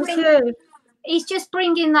Wow, thank you. he's just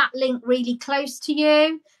bringing that link really close to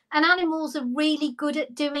you. And animals are really good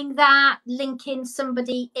at doing that, linking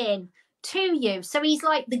somebody in to you. So he's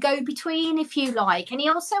like the go-between, if you like. And he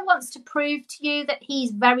also wants to prove to you that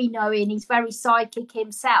he's very knowing, he's very psychic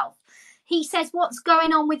himself. He says, what's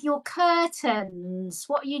going on with your curtains?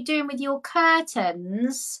 What are you doing with your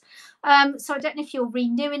curtains? So I don't know if you're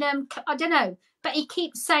renewing them. I don't know. But he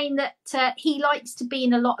keeps saying that he likes to be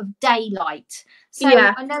in a lot of daylight. So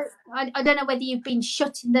Yeah. I don't know whether you've been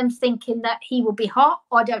shutting them thinking that he will be hot.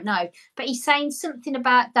 I don't know. But he's saying something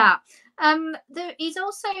about that. He's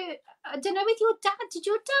also, I don't know, with your dad. Did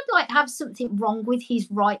your dad like have something wrong with his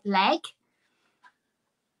right leg?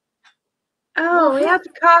 Oh, he had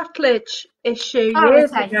a cartilage issue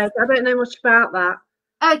years ago. I don't know much about that.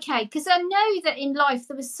 Okay, because I know that in life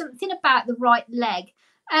there was something about the right leg.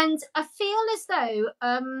 And I feel as though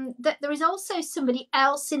that there is also somebody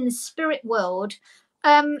else in the spirit world.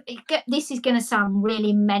 This is going to sound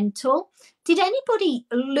really mental. Did anybody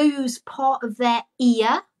lose part of their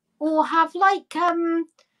ear or have like some,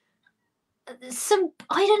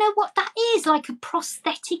 I don't know what that is, like a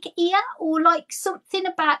prosthetic ear or like something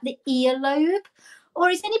about the earlobe? Or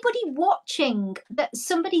is anybody watching that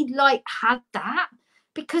somebody like had that?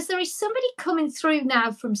 Because there is somebody coming through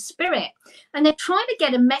now from spirit and they're trying to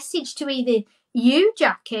get a message to either you,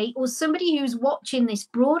 Jackie, or somebody who's watching this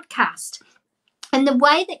broadcast. And the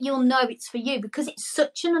way that you'll know it's for you, because it's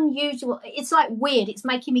such an unusual, it's like weird, it's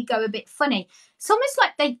making me go a bit funny. It's almost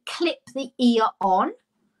like they clip the ear on,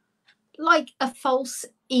 like a false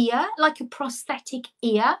ear, like a prosthetic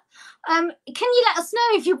ear. Can you let us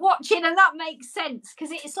know if you're watching and that makes sense?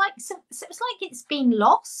 Because it's like it's been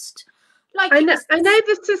lost. Like I know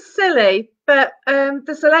this is silly, but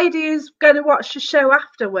there's a lady who's going to watch the show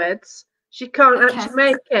afterwards. She can't actually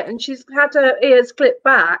make it, and she's had her ears clipped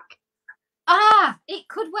back. Ah, it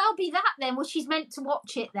could well be that then. Well, she's meant to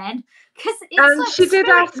watch it then, because And like she did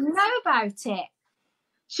know about it.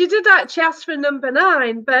 She did actually ask for number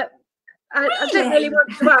 9, but I didn't really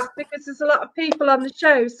want to ask because there's a lot of people on the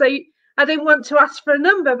show, so I didn't want to ask for a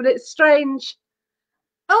number. But it's strange.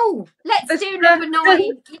 Oh, let's do number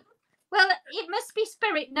 9. Well, it must be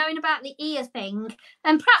spirit knowing about the ear thing.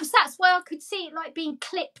 And perhaps that's why I could see it like being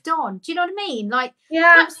clipped on. Do you know what I mean? Like,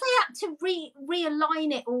 perhaps they had to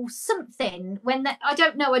realign it or something when I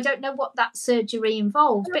don't know. I don't know what that surgery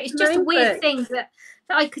involved, but it's just a weird thing that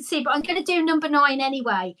I could see. But I'm going to do number 9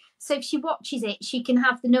 anyway. So if she watches it, she can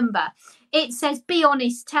have the number. It says, be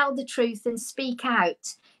honest, tell the truth and speak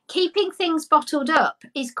out. Keeping things bottled up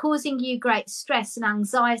is causing you great stress and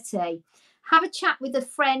anxiety. Have a chat with a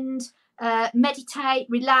friend. Meditate,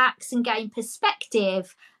 relax, and gain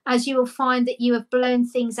perspective, as you will find that you have blown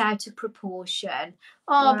things out of proportion.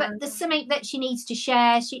 Oh, wow. But there's something that she needs to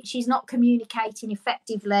share. She's not communicating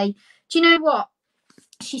effectively. Do you know what?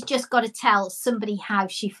 She's just got to tell somebody how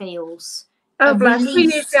she feels. Oh, bless. We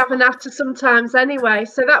usually have an after sometimes anyway,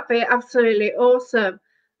 so that'd be absolutely awesome.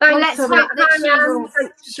 Thanks, well, let's hope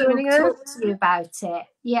that she will talk to you about it.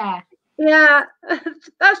 Yeah. Yeah,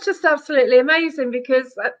 that's just absolutely amazing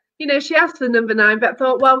because, she asked for number 9, but I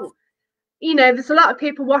thought, well, there's a lot of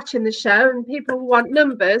people watching the show and people want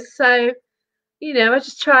numbers. So, I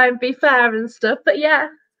just try and be fair and stuff. But yeah,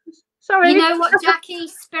 sorry. You know what, Jackie?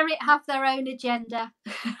 Spirit have their own agenda.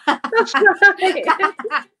 That's right.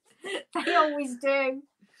 They always do.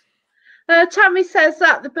 Tammy says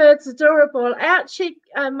that the bird's adorable. I actually,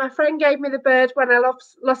 my friend gave me the bird when I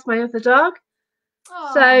lost my other dog.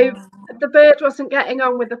 Aww. So the bird wasn't getting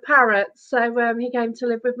on with the parrot, so he came to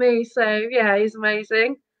live with me. So yeah, he's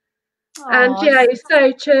amazing. Aww. And yeah, he's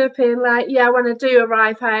so chirping. Like, yeah, when I do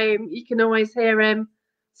arrive home, you can always hear him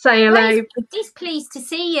say hello. Well, he's pleased to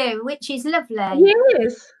see you, which is lovely. He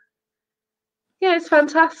is. Yeah, it's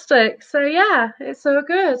fantastic. So yeah, it's all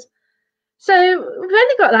good. So we've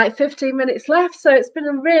only got like 15 minutes left, so it's been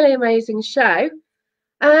a really amazing show.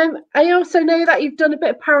 I also know that you've done a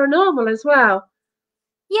bit of paranormal as well.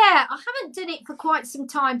 Yeah, I haven't done it for quite some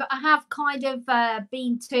time, but I have kind of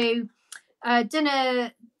been to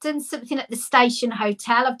done something at the Station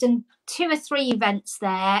Hotel. I've done 2 or 3 events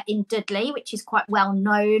there in Dudley, which is quite well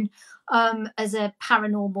known as a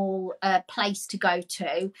paranormal place to go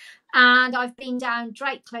to. And I've been down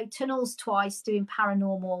Drakelow Tunnels twice doing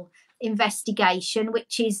paranormal investigation,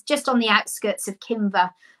 which is just on the outskirts of Kimber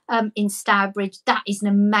in Stourbridge. That is an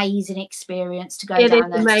amazing experience to go It is down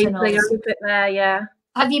those amazing. tunnels. I was there, yeah.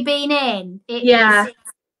 Have you been in? It Yeah, is.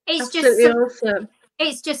 It's absolutely just awesome.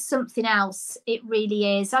 it's just something else. It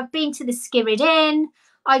really is. I've been to the Skirrid Inn.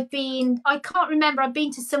 I can't remember. I've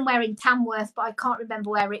been to somewhere in Tamworth, but I can't remember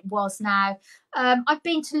where it was now. I've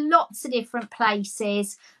been to lots of different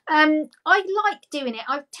places. I like doing it.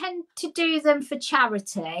 I tend to do them for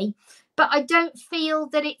charity, but I don't feel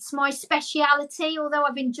that it's my speciality, although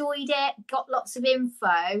I've enjoyed it, got lots of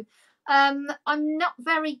info. I'm not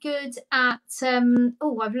very good at,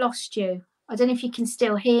 I've lost you. I don't know if you can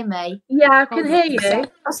still hear me. Yeah, I can Hold on hear a sec.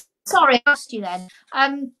 you. Oh, sorry, I lost you then.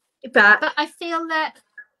 Back. But I feel that,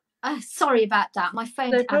 sorry about that. My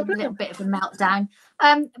phone No had a problem. little bit of a meltdown.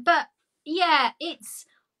 But yeah,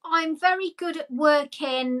 I'm very good at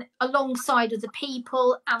working alongside other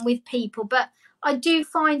people and with people, but I do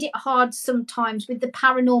find it hard sometimes with the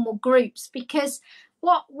paranormal groups, because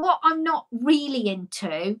what I'm not really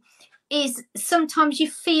into is sometimes you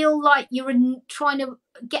feel like you're trying to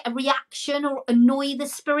get a reaction or annoy the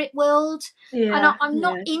spirit world. And Yeah, I'm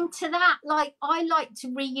not yeah. into that. Like, I like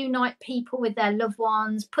to reunite people with their loved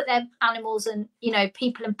ones, put their animals and,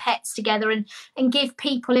 people and pets together, and give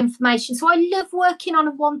people information. So I love working on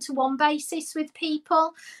a one-to-one basis with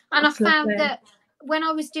people. And I That's found lovely. that when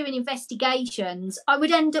I was doing investigations, I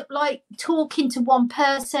would end up like talking to one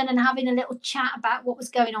person and having a little chat about what was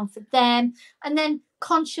going on for them, and then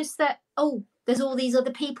conscious that, there's all these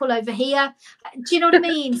other people over here. Do you know what I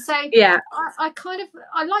mean? So Yeah,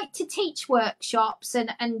 I like to teach workshops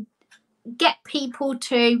and get people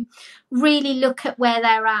to really look at where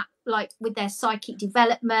they're at, like with their psychic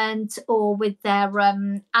development or with their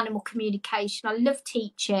animal communication. I love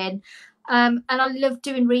teaching. And I love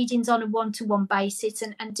doing readings on a one-to-one basis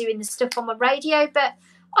and doing the stuff on my radio. But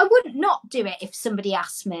I wouldn't not do it if somebody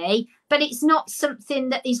asked me. But it's not something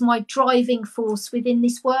that is my driving force within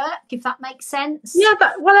this work, if that makes sense. yeah,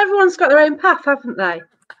 but everyone's got their own path, haven't they?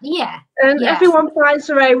 Yeah. And Yeah. everyone finds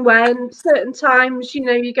their own way. And certain times,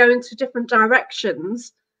 you go into different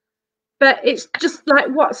directions. But it's just like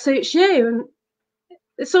what suits you, and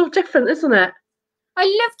it's all different, isn't it? I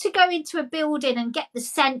love to go into a building and get the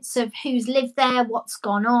sense of who's lived there, what's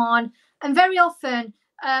gone on. And very often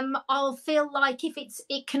I'll feel like if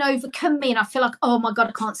it can overcome me and I feel like, oh my God,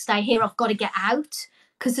 I can't stay here. I've got to get out,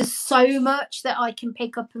 because there's so much that I can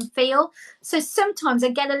pick up and feel. So sometimes I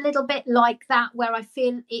get a little bit like that, where I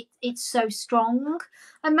feel it's so strong.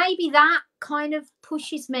 And maybe that kind of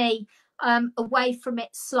pushes me away from it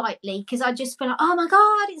slightly, because I just feel like, oh my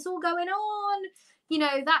God, it's all going on.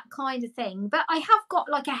 That kind of thing. But I have got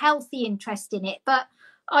like a healthy interest in it. But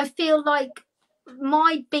I feel like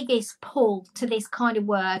my biggest pull to this kind of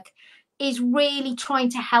work is really trying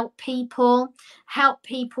to help people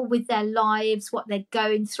with their lives, what they're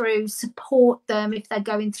going through, support them if they're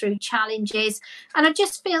going through challenges. And I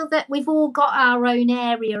just feel that we've all got our own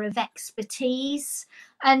area of expertise.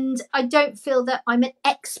 And I don't feel that I'm an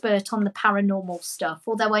expert on the paranormal stuff,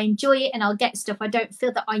 although I enjoy it and I'll get stuff. I don't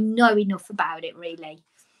feel that I know enough about it, really.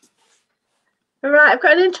 All right, I've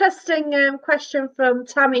got an interesting question from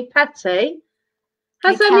Tammy Petty.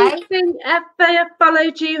 Has Okay. anything ever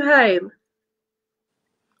followed you home?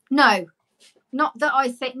 No, not that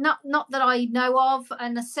I think, not that I know of,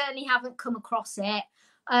 and I certainly haven't come across it.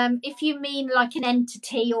 If you mean like an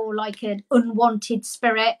entity or like an unwanted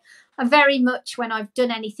spirit, I very much, when I've done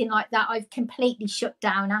anything like that, I've completely shut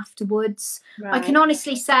down afterwards. Right. I can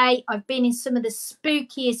honestly say I've been in some of the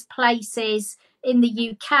spookiest places in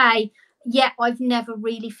the UK, yet I've never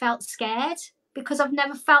really felt scared, because I've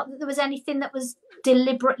never felt that there was anything that was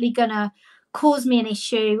deliberately going to cause me an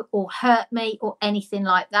issue or hurt me or anything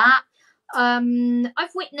like that.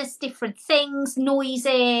 I've witnessed different things,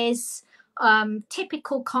 noises,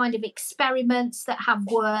 typical kind of experiments that have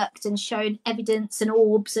worked and shown evidence, and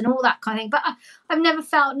orbs and all that kind of thing. But I've never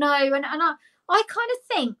felt no. And I kind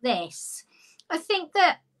of think this. I think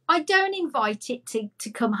that I don't invite it to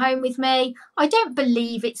come home with me. I don't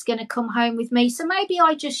believe it's going to come home with me. So maybe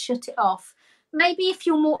I just shut it off. Maybe if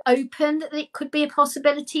you're more open that it could be a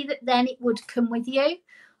possibility, that then it would come with you.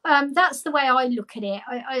 That's the way I look at it.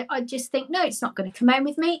 I just think, no, it's not going to come home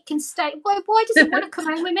with me. It can stay. Why does it want to come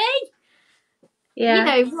home with me? You Yeah,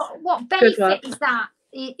 know, what good one. benefit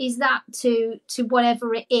is that to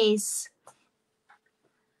whatever it is?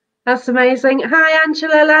 That's amazing. Hi,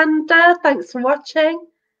 Angela Lander. Thanks for watching.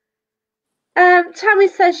 Tammy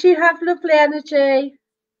says you have lovely energy,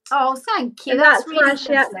 Oh, thank you. and That's that's why really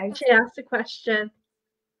she lovely. asked a question.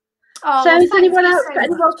 Oh, So, well, has thank anyone you else so got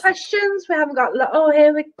any more much. questions? We haven't got. Oh,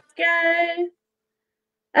 here we go.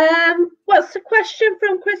 What's the question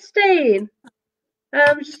from Christine?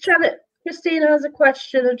 Just trying to. Christine has a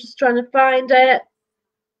question. I'm just trying to find it.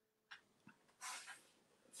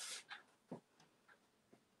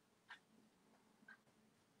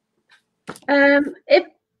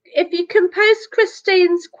 If you can post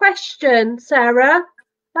Christine's question, Sarah,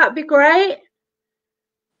 that'd be great.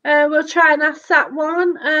 We'll try and ask that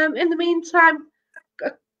one. In the meantime,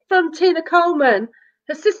 from Tina Coleman,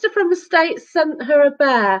 her sister from the States sent her a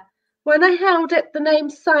bear. When I held it, the name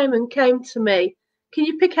Simon came to me. Can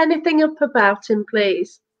you pick anything up about him,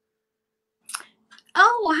 please?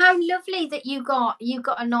 Oh, how lovely that you got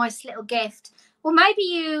a nice little gift. Well, maybe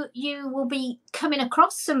you will be coming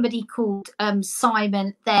across somebody called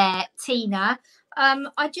Simon there, Tina.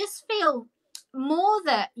 I just feel more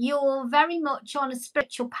that you're very much on a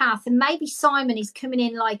spiritual path, and maybe Simon is coming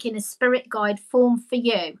in like in a spirit guide form for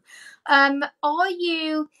you. Are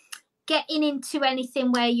you getting into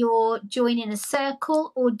anything where you're joining a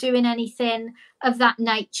circle or doing anything of that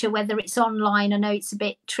nature, whether it's online? I know it's a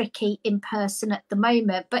bit tricky in person at the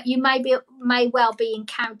moment, but you may well be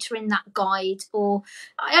encountering that guide. Or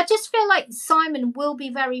I just feel like Simon will be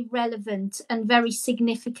very relevant and very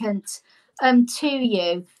significant to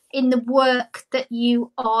you in the work that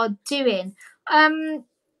you are doing.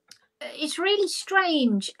 It's really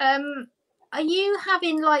strange. Are you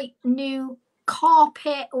having like new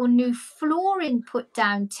carpet or new flooring put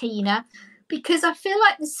down, Tina? Because I feel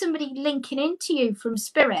like there's somebody linking into you from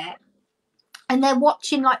spirit, and they're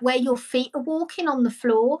watching like where your feet are walking on the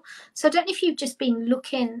floor. So I don't know if you've just been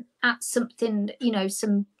looking at something, you know,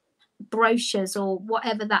 some brochures or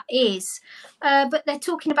whatever that is, but they're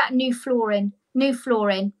talking about new flooring.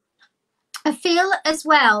 I feel as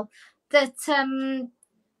well that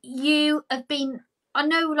you have been, I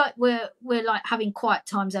know like we're like having quiet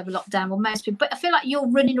times over lockdown, well most people, but I feel like you're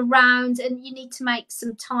running around and you need to make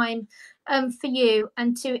some time for you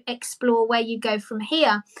and to explore where you go from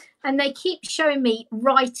here. And they keep showing me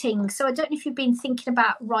writing, so I don't know if you've been thinking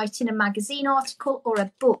about writing a magazine article or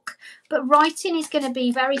a book, but writing is going to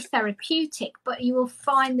be very therapeutic, but you will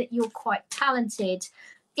find that you're quite talented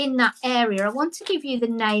in that area. I want to give you the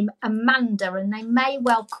name Amanda, and they may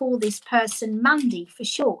well call this person Mandy for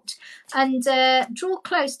short, and draw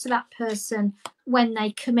close to that person when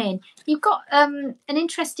they come in. You've got an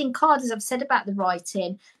interesting card, as I've said, about the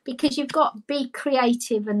writing, because you've got be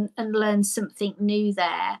creative and learn something new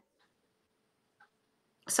there.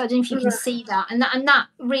 So I don't know if you can see that, and that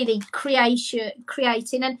really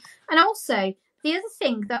creating, and also the other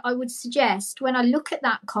thing that I would suggest when I look at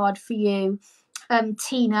that card for you,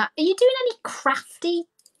 Tina, are you doing any crafty,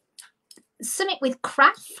 something with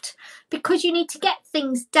craft? Because you need to get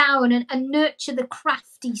things down and nurture the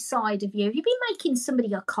crafty side of you. Have you been making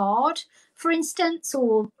somebody a card, for instance,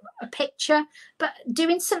 or a picture? But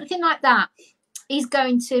doing something like that is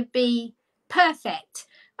going to be perfect.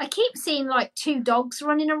 I keep seeing like two dogs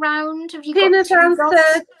running around. Have you got two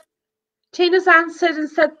dogs? Tina's answered and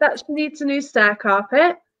said that she needs a new stair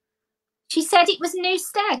carpet. She said it was new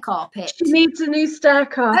stair carpet. She needs a new stair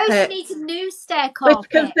carpet. Oh, she needs a new stair carpet. Which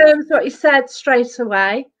confirms what you said straight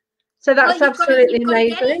away. So that's absolutely amazing.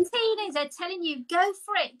 Got to get it, Tina. They're telling you, go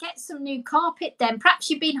for it. Get some new carpet then. Perhaps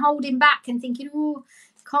you've been holding back and thinking, oh,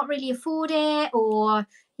 can't really afford it, or,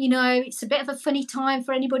 you know, it's a bit of a funny time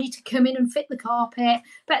for anybody to come in and fit the carpet.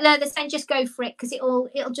 But they're saying just go for it, because it'll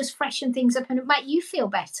just freshen things up and it'll make you feel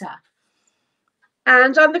better.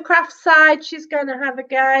 And on the craft side, she's going to have a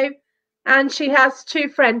go. And she has 2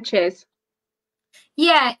 Frenchies.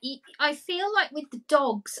 Yeah, I feel like with the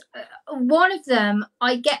dogs, one of them,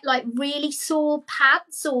 I get like really sore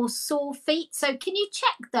pads or sore feet. So can you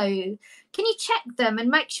check though? Can you check them and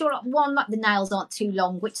make sure, like, one, like the nails aren't too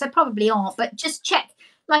long, which they probably aren't, but just check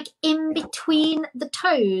like in between the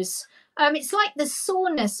toes. It's like the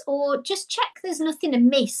soreness, or just check there's nothing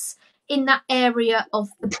amiss in that area of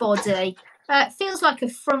the body. It feels like a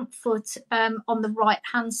front foot on the right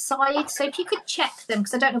hand side. So if you could check them,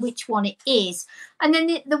 because I don't know which one it is. And then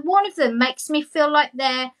the one of them makes me feel like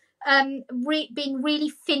they're being really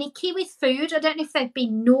finicky with food. I don't know if they've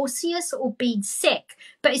been nauseous or been sick,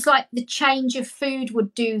 but it's like the change of food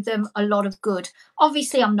would do them a lot of good.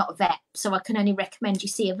 Obviously, I'm not a vet, so I can only recommend you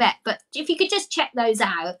see a vet. But if you could just check those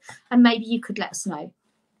out, and maybe you could let us know.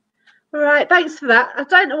 All right, thanks for that. I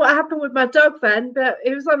don't know what happened with my dog then, but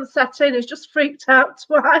he was on the setting. He was just freaked out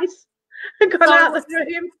twice and gone out So the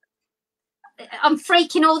room. I'm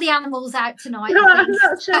freaking all the animals out tonight, No, I I'm think.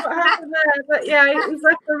 not sure what happened there, but yeah, he's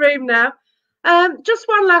left the room now. Just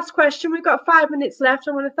one last question. We've got 5 minutes left.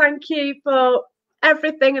 I want to thank you for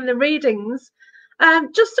everything and the readings.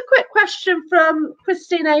 Just a quick question from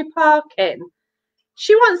Christine A. Parkin.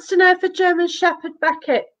 She wants to know if a German Shepherd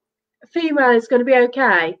Beckett female is going to be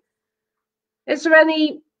okay. Is there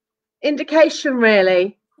any indication,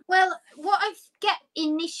 really? Well, what I get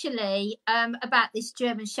initially about this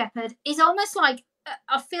German Shepherd is almost like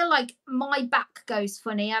I feel like my back goes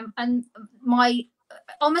funny, and my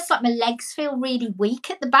almost like my legs feel really weak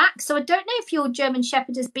at the back. So I don't know if your German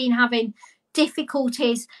Shepherd has been having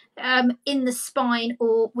difficulties in the spine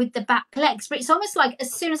or with the back legs, but it's almost like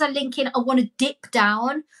as soon as I link in, I want to dip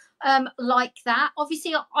down like that.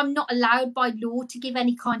 Obviously, I'm not allowed by law to give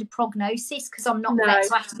any kind of prognosis because I'm not No. vet,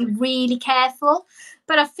 so I have to be really careful.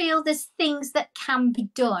 But I feel there's things that can be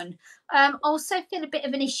done. Also feel a bit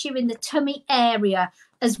of an issue in the tummy area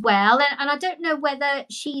as well, and I don't know whether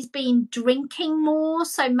she's been drinking more,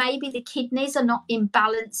 so maybe the kidneys are not in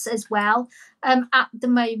balance as well at the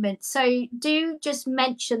moment. So do just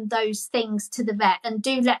mention those things to the vet, and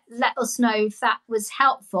do let us know if that was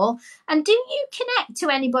helpful. And do you connect to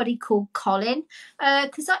anybody called Colin?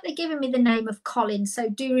 Because they're giving me the name of Colin, so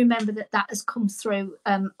do remember that has come through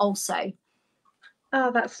also.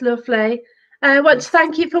 Oh, that's lovely. I want to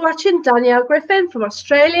thank you for watching. Danielle Griffin from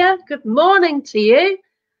Australia. Good morning to you.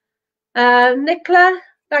 Nicola,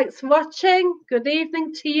 thanks for watching. Good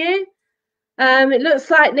evening to you. It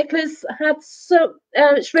looks like Nicola's had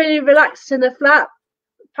it's really relaxed in her flat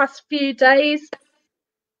the past few days,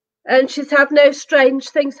 and she's had no strange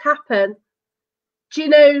things happen. Do you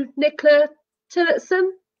know Nicola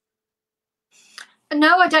Tillotson?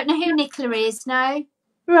 No, I don't know who Nicola is. No.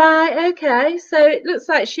 Right, okay. So it looks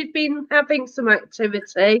like she'd been having some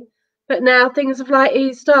activity, but now things have like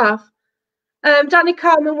eased off. Danny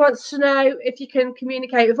Carmen wants to know if you can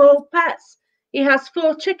communicate with all pets. He has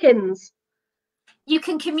 4 chickens. You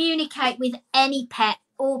can communicate with any pet.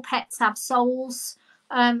 All pets have souls,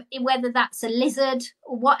 whether that's a lizard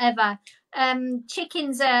or whatever.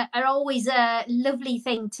 Chickens are always a lovely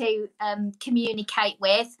thing to communicate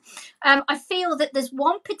with. I feel that there's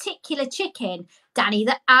one particular chicken, Danny,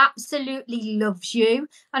 that absolutely loves you.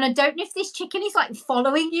 And I don't know if this chicken is like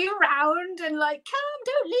following you around and like, come,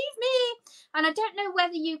 don't leave me. And I don't know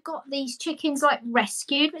whether you got these chickens like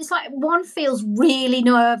rescued, but it's like one feels really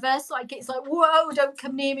nervous, like it's like, whoa, don't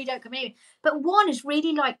come near me, don't come near me. But one is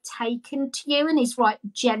really like taken to you and is like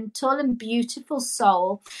gentle and beautiful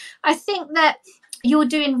soul. I think that you're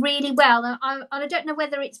doing really well. And I don't know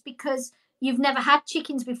whether it's because you've never had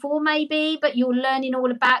chickens before, maybe, but you're learning all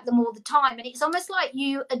about them all the time. And it's almost like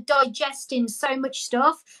you are digesting so much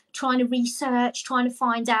stuff, trying to research, trying to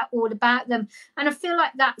find out all about them. And I feel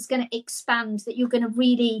like that's going to expand, that you're going to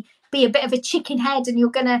really be a bit of a chicken head and you're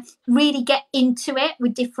going to really get into it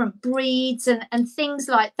with different breeds and things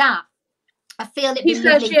like that. I feel it'd be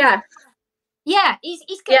lovely. Says yes. Yeah, he's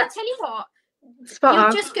going to tell you what. Spot you're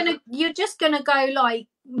on. just gonna go like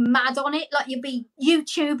mad on it, like you'll be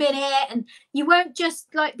YouTubing it, and you won't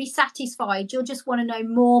just like be satisfied. You'll just want to know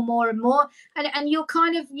more and more, and you're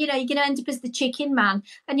kind of, you're gonna end up as the chicken man,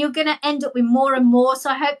 and you're gonna end up with more and more.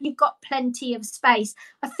 So I hope you've got plenty of space.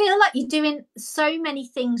 I feel like you're doing so many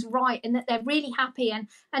things right, and that they're really happy, and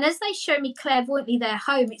as they show me clairvoyantly their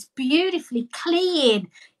home, it's beautifully clean.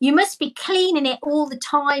 You must be cleaning it all the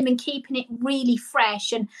time and keeping it really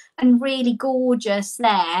fresh and really gorgeous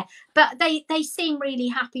there. But they seem really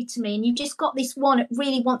happy to me, and you've just got this one that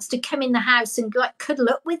really wants to come in the house and like cuddle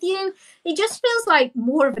up with you. It just feels like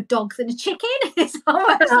more of a dog than a chicken. It's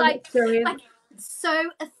almost like so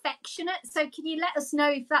affectionate. So can you let us know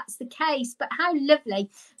if that's the case? But how lovely.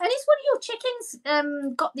 And is one of your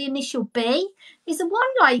chickens got the initial B? Is the one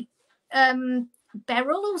like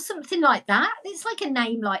Beryl or something like that? It's like a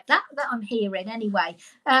name like that I'm hearing anyway.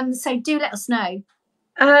 So do let us know.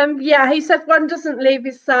 Yeah, he said one doesn't leave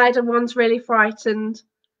his side and one's really frightened.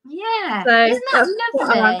 Yeah, so isn't that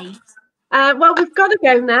lovely? Well, we've got to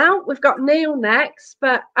go now. We've got Neil next,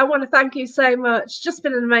 but I want to thank you so much. Just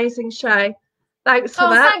been an amazing show. Thanks for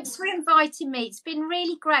that. Thanks for inviting me. It's been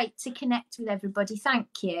really great to connect with everybody. Thank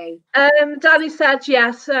you. Danny said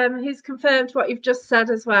yes. He's confirmed what you've just said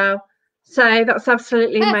as well. So that's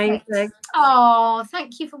absolutely amazing. Oh,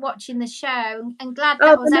 thank you for watching the show, and glad that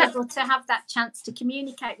I was able to have that chance to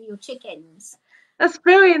communicate with your chickens. That's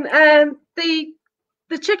brilliant.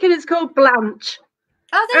 The chicken is called Blanche.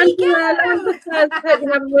 Oh, there you go. Hope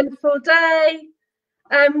you have a wonderful day.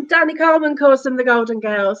 Danny Carmen calls them the Golden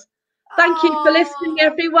Girls. Thank you for listening,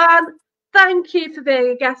 everyone. Thank you for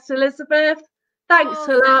being a guest, Elizabeth. Thanks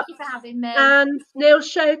a lot. Thank you for having me. And Neil's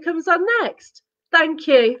show comes on next. Thank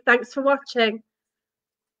you. Thanks for watching.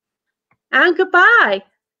 And goodbye.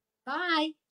 Bye.